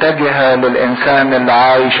تبقى متجهة للانسان اللي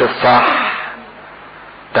عايش الصح،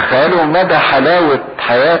 تخيلوا مدى حلاوة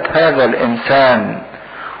حياة هذا الانسان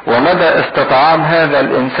ومدى استطعام هذا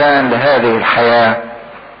الانسان لهذه الحياة.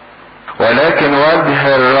 ولكن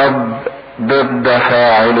وجه الرب ضد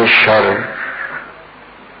فاعل الشر.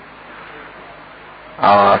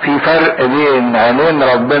 في فرق بين عينين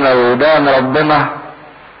ربنا وودان ربنا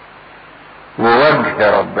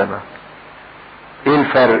ووجه ربنا. ايه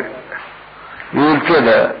الفرق؟ يقول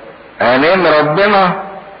كده عينين ربنا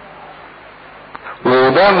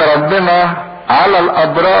وودان ربنا على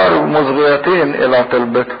الابرار مصغيتين الى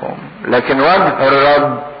طلبتهم، لكن وجه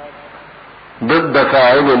الرب ضد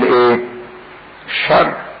فاعل الايه؟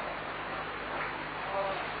 الشر.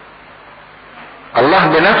 الله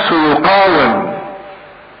بنفسه يقاوم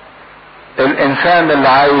الانسان اللي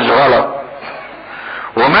عايش غلط،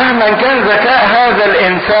 ومهما كان ذكاء هذا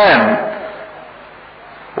الانسان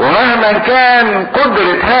ومهما كان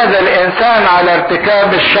قدرة هذا الانسان على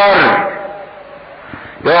ارتكاب الشر،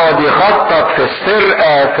 يقعد يخطط في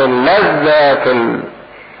السرقة، في اللذة،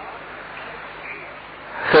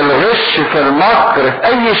 في الغش، في المكر، في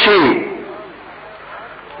اي شيء،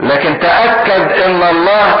 لكن تأكد ان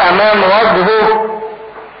الله امام وجهه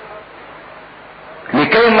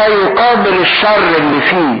لكي ما يقابل الشر اللي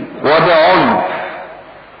فيه وبعنف.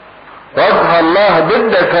 وجه الله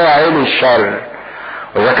ضد فاعل الشر.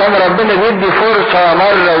 واذا كان ربنا بيدي فرصة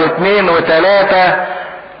مرة واثنين وثلاثة،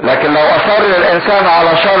 لكن لو اصر الانسان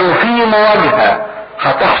على شر في مواجهة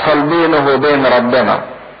هتحصل بينه وبين ربنا.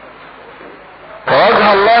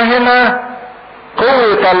 فوجه الله هنا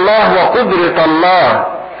قوة الله وقدرة الله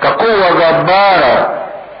كقوة جبارة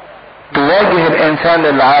تواجه الانسان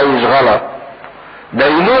اللي عايش غلط،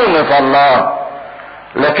 دينونة الله.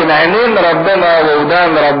 لكن عينين ربنا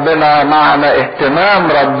وودان ربنا معنى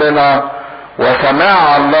اهتمام ربنا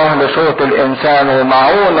وسماع الله لصوت الانسان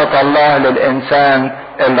ومعونة الله للانسان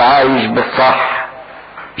اللي عايش بالصح.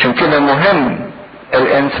 عشان كده مهم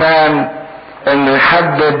الانسان انه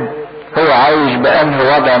يحدد هو عايش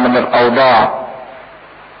بانهي وضع من الاوضاع.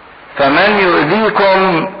 فمن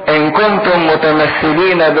يؤذيكم ان كنتم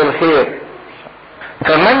متمثلين بالخير.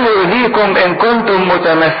 فمن يؤذيكم ان كنتم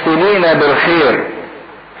متمثلين بالخير.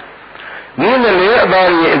 مين اللي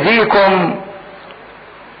يقدر يؤذيكم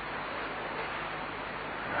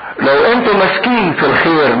لو انتم ماسكين في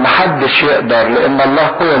الخير؟ محدش يقدر، لان الله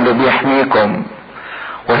هو اللي بيحميكم.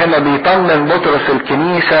 وهنا بيطمن بطرس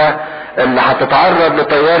الكنيسة اللي هتتعرض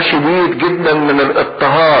لتيار شديد جدا من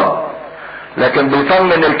الاضطهاد، لكن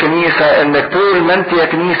بيطمن الكنيسة انك طول ما انت يا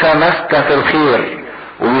كنيسة ماسكة في الخير،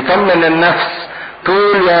 وبيطمن النفس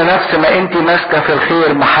طول يا نفس ما انت ماسكة في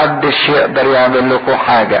الخير محدش يقدر يعمل لكم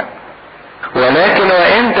حاجة. ولكن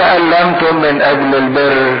وان تألمتم من اجل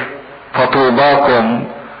البر فطوباكم،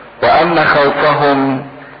 واما خوفهم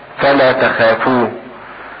فلا تخافوه.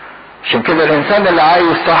 عشان كده الانسان اللي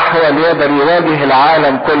عايز صح هو اللي يقدر يواجه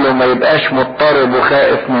العالم كله، ما يبقاش مضطرب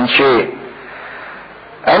وخائف من شيء.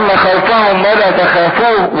 اما خوفهم ولا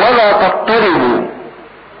تخافوه ولا تضطربوا.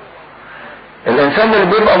 الانسان اللي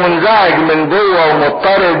بيبقى منزعج من جوه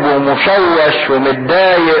ومضطرب ومشوش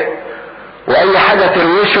ومتضايق واي حاجة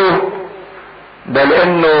تروشه، ده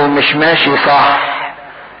لانه مش ماشي صح،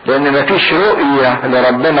 لان مفيش رؤية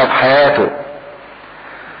لربنا في حياته.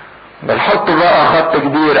 بل حط بقى خط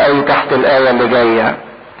كبير قوي تحت الآية اللي جاية: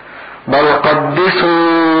 بل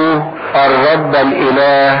قدسوا الرب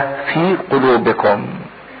الإله في قلوبكم.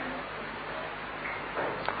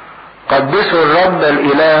 قدسوا الرب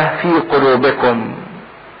الإله في قلوبكم.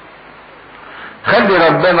 خلي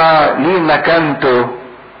ربنا ليه مكانته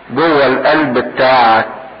جوه القلب بتاعك.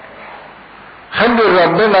 خلي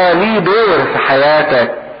ربنا ليه دور في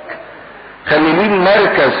حياتك. خلي ليه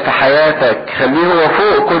مركز في حياتك. خليه هو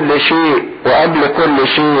فوق كل شيء وقبل كل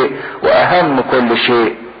شيء واهم كل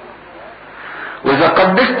شيء. واذا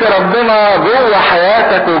قدست ربنا جوه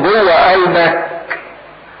حياتك وجوه قلبك،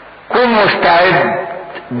 كن مستعد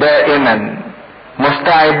دائما،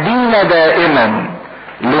 مستعدين دائما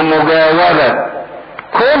لمجاوبة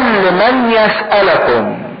كل من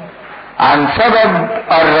يسألكم عن سبب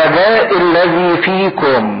الرجاء الذي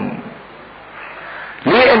فيكم.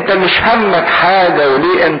 ليه انت مش همك حاجة؟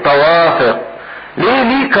 وليه انت واثق؟ ليه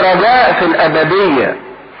ليك رجاء في الابدية؟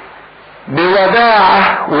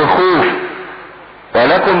 بوداعة وخوف.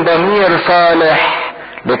 ولكم ضمير صالح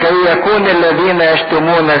لكي يكون الذين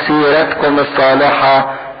يشتمون سيرتكم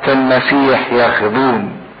الصالحة في المسيح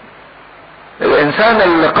ياخذون. الانسان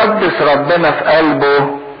اللي قدس ربنا في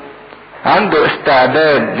قلبه عنده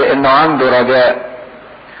استعداد لانه عنده رجاء.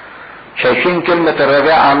 شايفين كلمة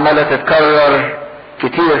الرجاء عمالة تتكرر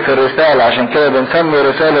كتير في الرسالة، عشان كده بنسمي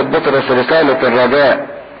رسالة بطرس رسالة الرجاء.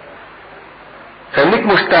 خليك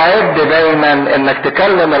مستعد دايما انك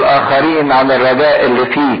تكلم الاخرين عن الرجاء اللي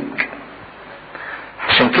فيك.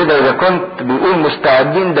 عشان كده اذا كنت بيقول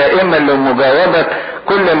مستعدين دائما لمجاوبة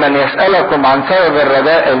كل من يسألكم عن سبب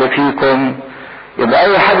الرجاء اللي فيكم، يبقى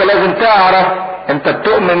اي حاجة لازم تعرف انت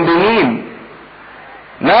بتؤمن بمين،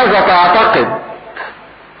 ماذا تعتقد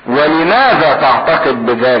ولماذا تعتقد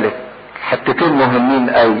بذلك. حتتين مهمين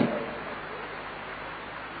قوي.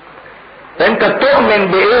 انت بتؤمن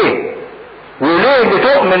بايه وليه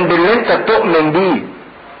بتؤمن باللي انت بتؤمن بيه.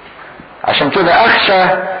 عشان كده اخشى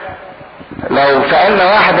لو سألنا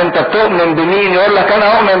واحد انت بتؤمن بمين يقول لك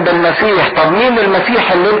انا اؤمن بالمسيح. طب مين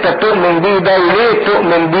المسيح اللي انت بتؤمن بيه ده وليه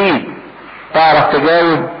بتؤمن بيه؟ تعرف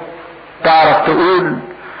تجاوب؟ تعرف تقول؟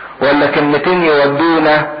 ولا كلمتين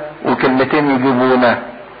يودونا وكلمتين يجيبونا؟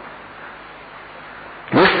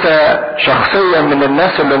 لسه شخصية من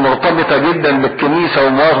الناس اللي مرتبطة جدا بالكنيسة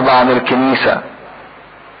ومواظبة عن الكنيسة،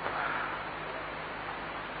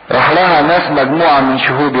 راح لها ناس مجموعة من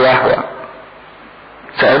شهود يهوه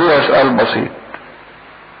سألوها سؤال بسيط: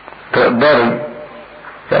 تقدري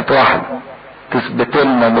كانت واحدة تثبت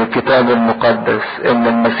لنا من الكتاب المقدس ان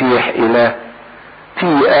المسيح اله؟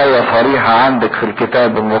 في آية صريحة عندك في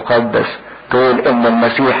الكتاب المقدس تقول ان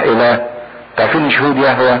المسيح اله؟ تعرفين شهود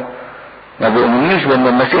يهوه ما بيؤمنوش بان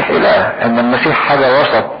المسيح اله، ان المسيح حاجة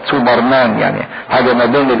وسط، سوبرمان، يعني حاجة ما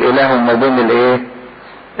بين الاله وما بين الايه؟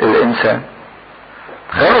 الانسان.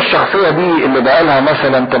 تخيلوا الشخصية دي اللي بقالها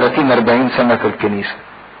مثلا 30-40 سنة في الكنيسة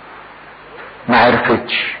ما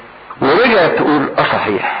عرفتش، ورجعت تقول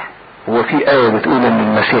صحيح هو في آية بتقول ان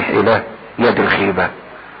المسيح اله؟ يد الخيبة.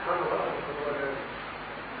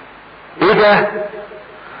 ايه ده؟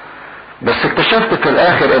 بس اكتشفت في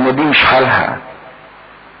الاخر ان دي مش حالها،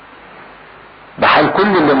 ده حال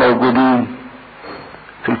كل اللي موجودين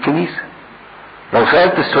في الكنيسة. لو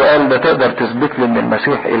سألت السؤال ده تقدر تثبت لي ان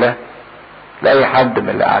المسيح اله؟ لأي حد من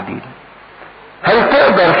اللي قاعدين. هل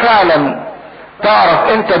تقدر فعلا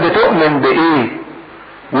تعرف انت بتؤمن بايه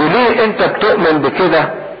وليه انت بتؤمن بكده؟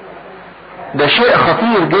 ده شيء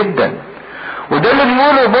خطير جدا. وده اللي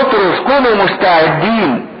بيقوله بطرس: كونوا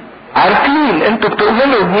مستعدين، عارفين انتوا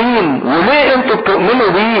بتؤمنوا بمين وليه انتوا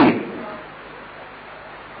بتؤمنوا بيه،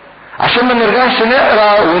 عشان ما نرجعش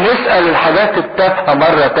نقرا ونسأل الحاجات التافهة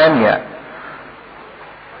مرة تانية.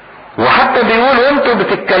 وحتى بيقولوا انتوا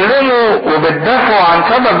بتتكلموا وبتدافعوا عن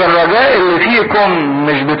سبب الرجاء اللي فيكم،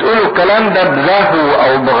 مش بتقولوا الكلام ده بزهو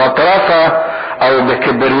او بغطرسة او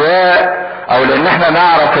بكبرياء او لان احنا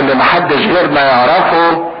نعرف اللي محدش غيرنا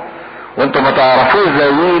يعرفه وانتوا ما تعرفوش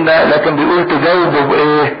زينا، لكن بيقول تجاوبوا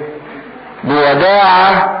بايه؟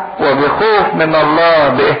 بوداعة وبخوف من الله،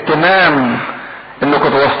 باهتمام انكم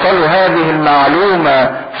توصلوا هذه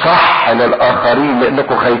المعلومة صح للاخرين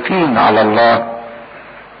لانكم خايفين على الله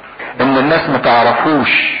ان الناس ما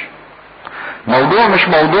تعرفوش. موضوع مش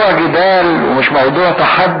موضوع جدال ومش موضوع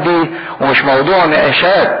تحدي ومش موضوع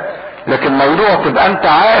نقاشات، لكن موضوع تبقى انت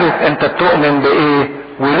عارف انت بتؤمن بايه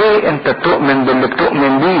وليه انت بتؤمن باللي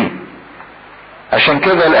بتؤمن بيه. عشان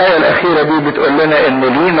كده الآية الأخيرة دي بتقول لنا إن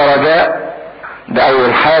لينا رجاء، ده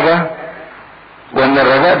أول حاجة، وإن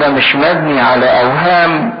الرجاء ده مش مبني على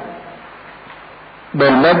أوهام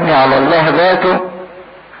بل مبني على الله ذاته،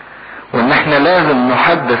 وإن احنا لازم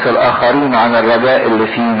نحدث الآخرين عن الرجاء اللي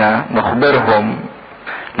فينا، نخبرهم،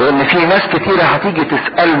 لأن في ناس كتيرة هتيجي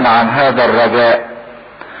تسألنا عن هذا الرجاء.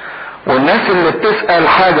 والناس اللي بتسأل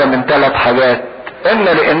حاجة من 3 حاجات: إما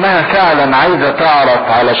لأنها فعلا عايزة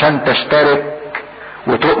تعرف علشان تشترك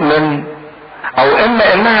وتؤمن، او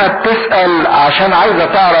اما انها بتسأل عشان عايزة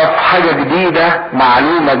تعرف حاجة جديدة،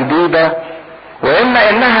 معلومة جديدة، واما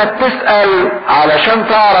انها بتسأل علشان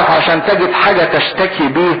تعرف عشان تجد حاجة تشتكي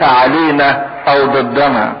بيها علينا او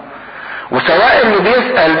ضدنا. وسواء اللي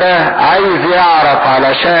بيسأل ده عايز يعرف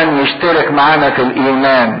علشان يشترك معانا في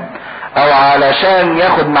الايمان، او علشان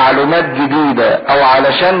ياخد معلومات جديدة، او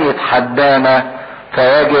علشان يتحدانا،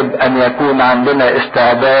 فيجب ان يكون عندنا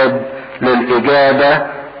استعداد للاجابة،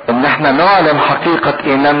 ان احنا نعلن حقيقة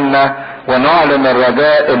ايماننا ونعلن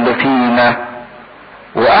الرجاء اللي فينا.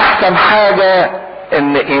 واحسن حاجة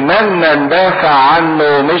ان ايماننا ندافع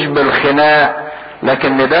عنه مش بالخناق،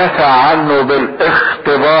 لكن ندافع عنه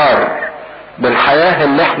بالاختبار، بالحياة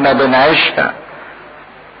اللي احنا بنعيشها.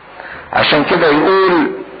 عشان كده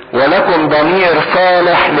يقول: ولكم ضمير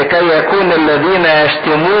صالح لكي يكون الذين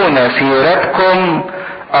يشتمون سيرتكم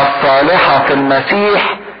الصالحة في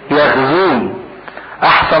المسيح يغزون.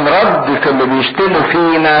 احسن رد في اللي بيشتموا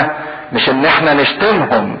فينا مش ان احنا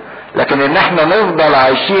نشتمهم، لكن ان احنا نفضل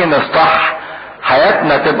عايشين الصح،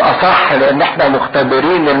 حياتنا تبقى صح، لان احنا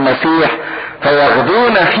مختبرين المسيح،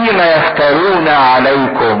 فيغزون فيما يفترون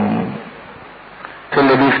عليكم، في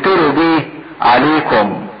اللي بيفتروا بيه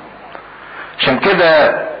عليكم. عشان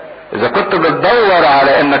كده اذا كنت بتدور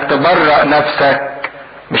على انك تبرأ نفسك،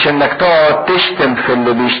 مش انك تقعد تشتم في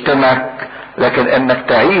اللي بيشتمك، لكن انك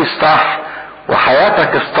تعيش صح،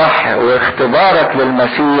 وحياتك الصح واختبارك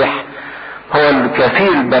للمسيح هو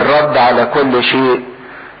الكفيل بالرد على كل شيء.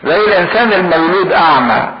 زي الانسان المولود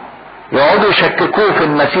اعمى، يقعدوا يشككوه في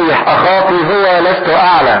المسيح: اخاطي هو لست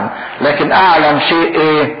اعلم، لكن اعلم شيء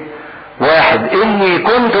ايه؟ واحد: اني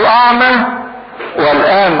كنت اعمى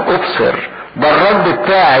والان ابصر. ده الرد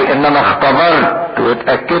بتاعي، ان انا اختبرت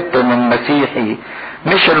واتأكدت من مسيحي.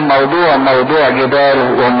 مش الموضوع موضوع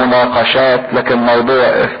جدال ومناقشات، لكن موضوع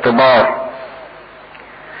اختبار.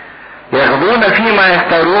 يغدون فيما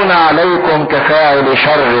يفترون عليكم كفاعل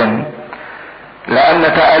شر،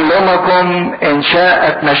 لأن تألمكم إن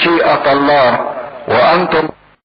شاءت مشيئة الله وأنتم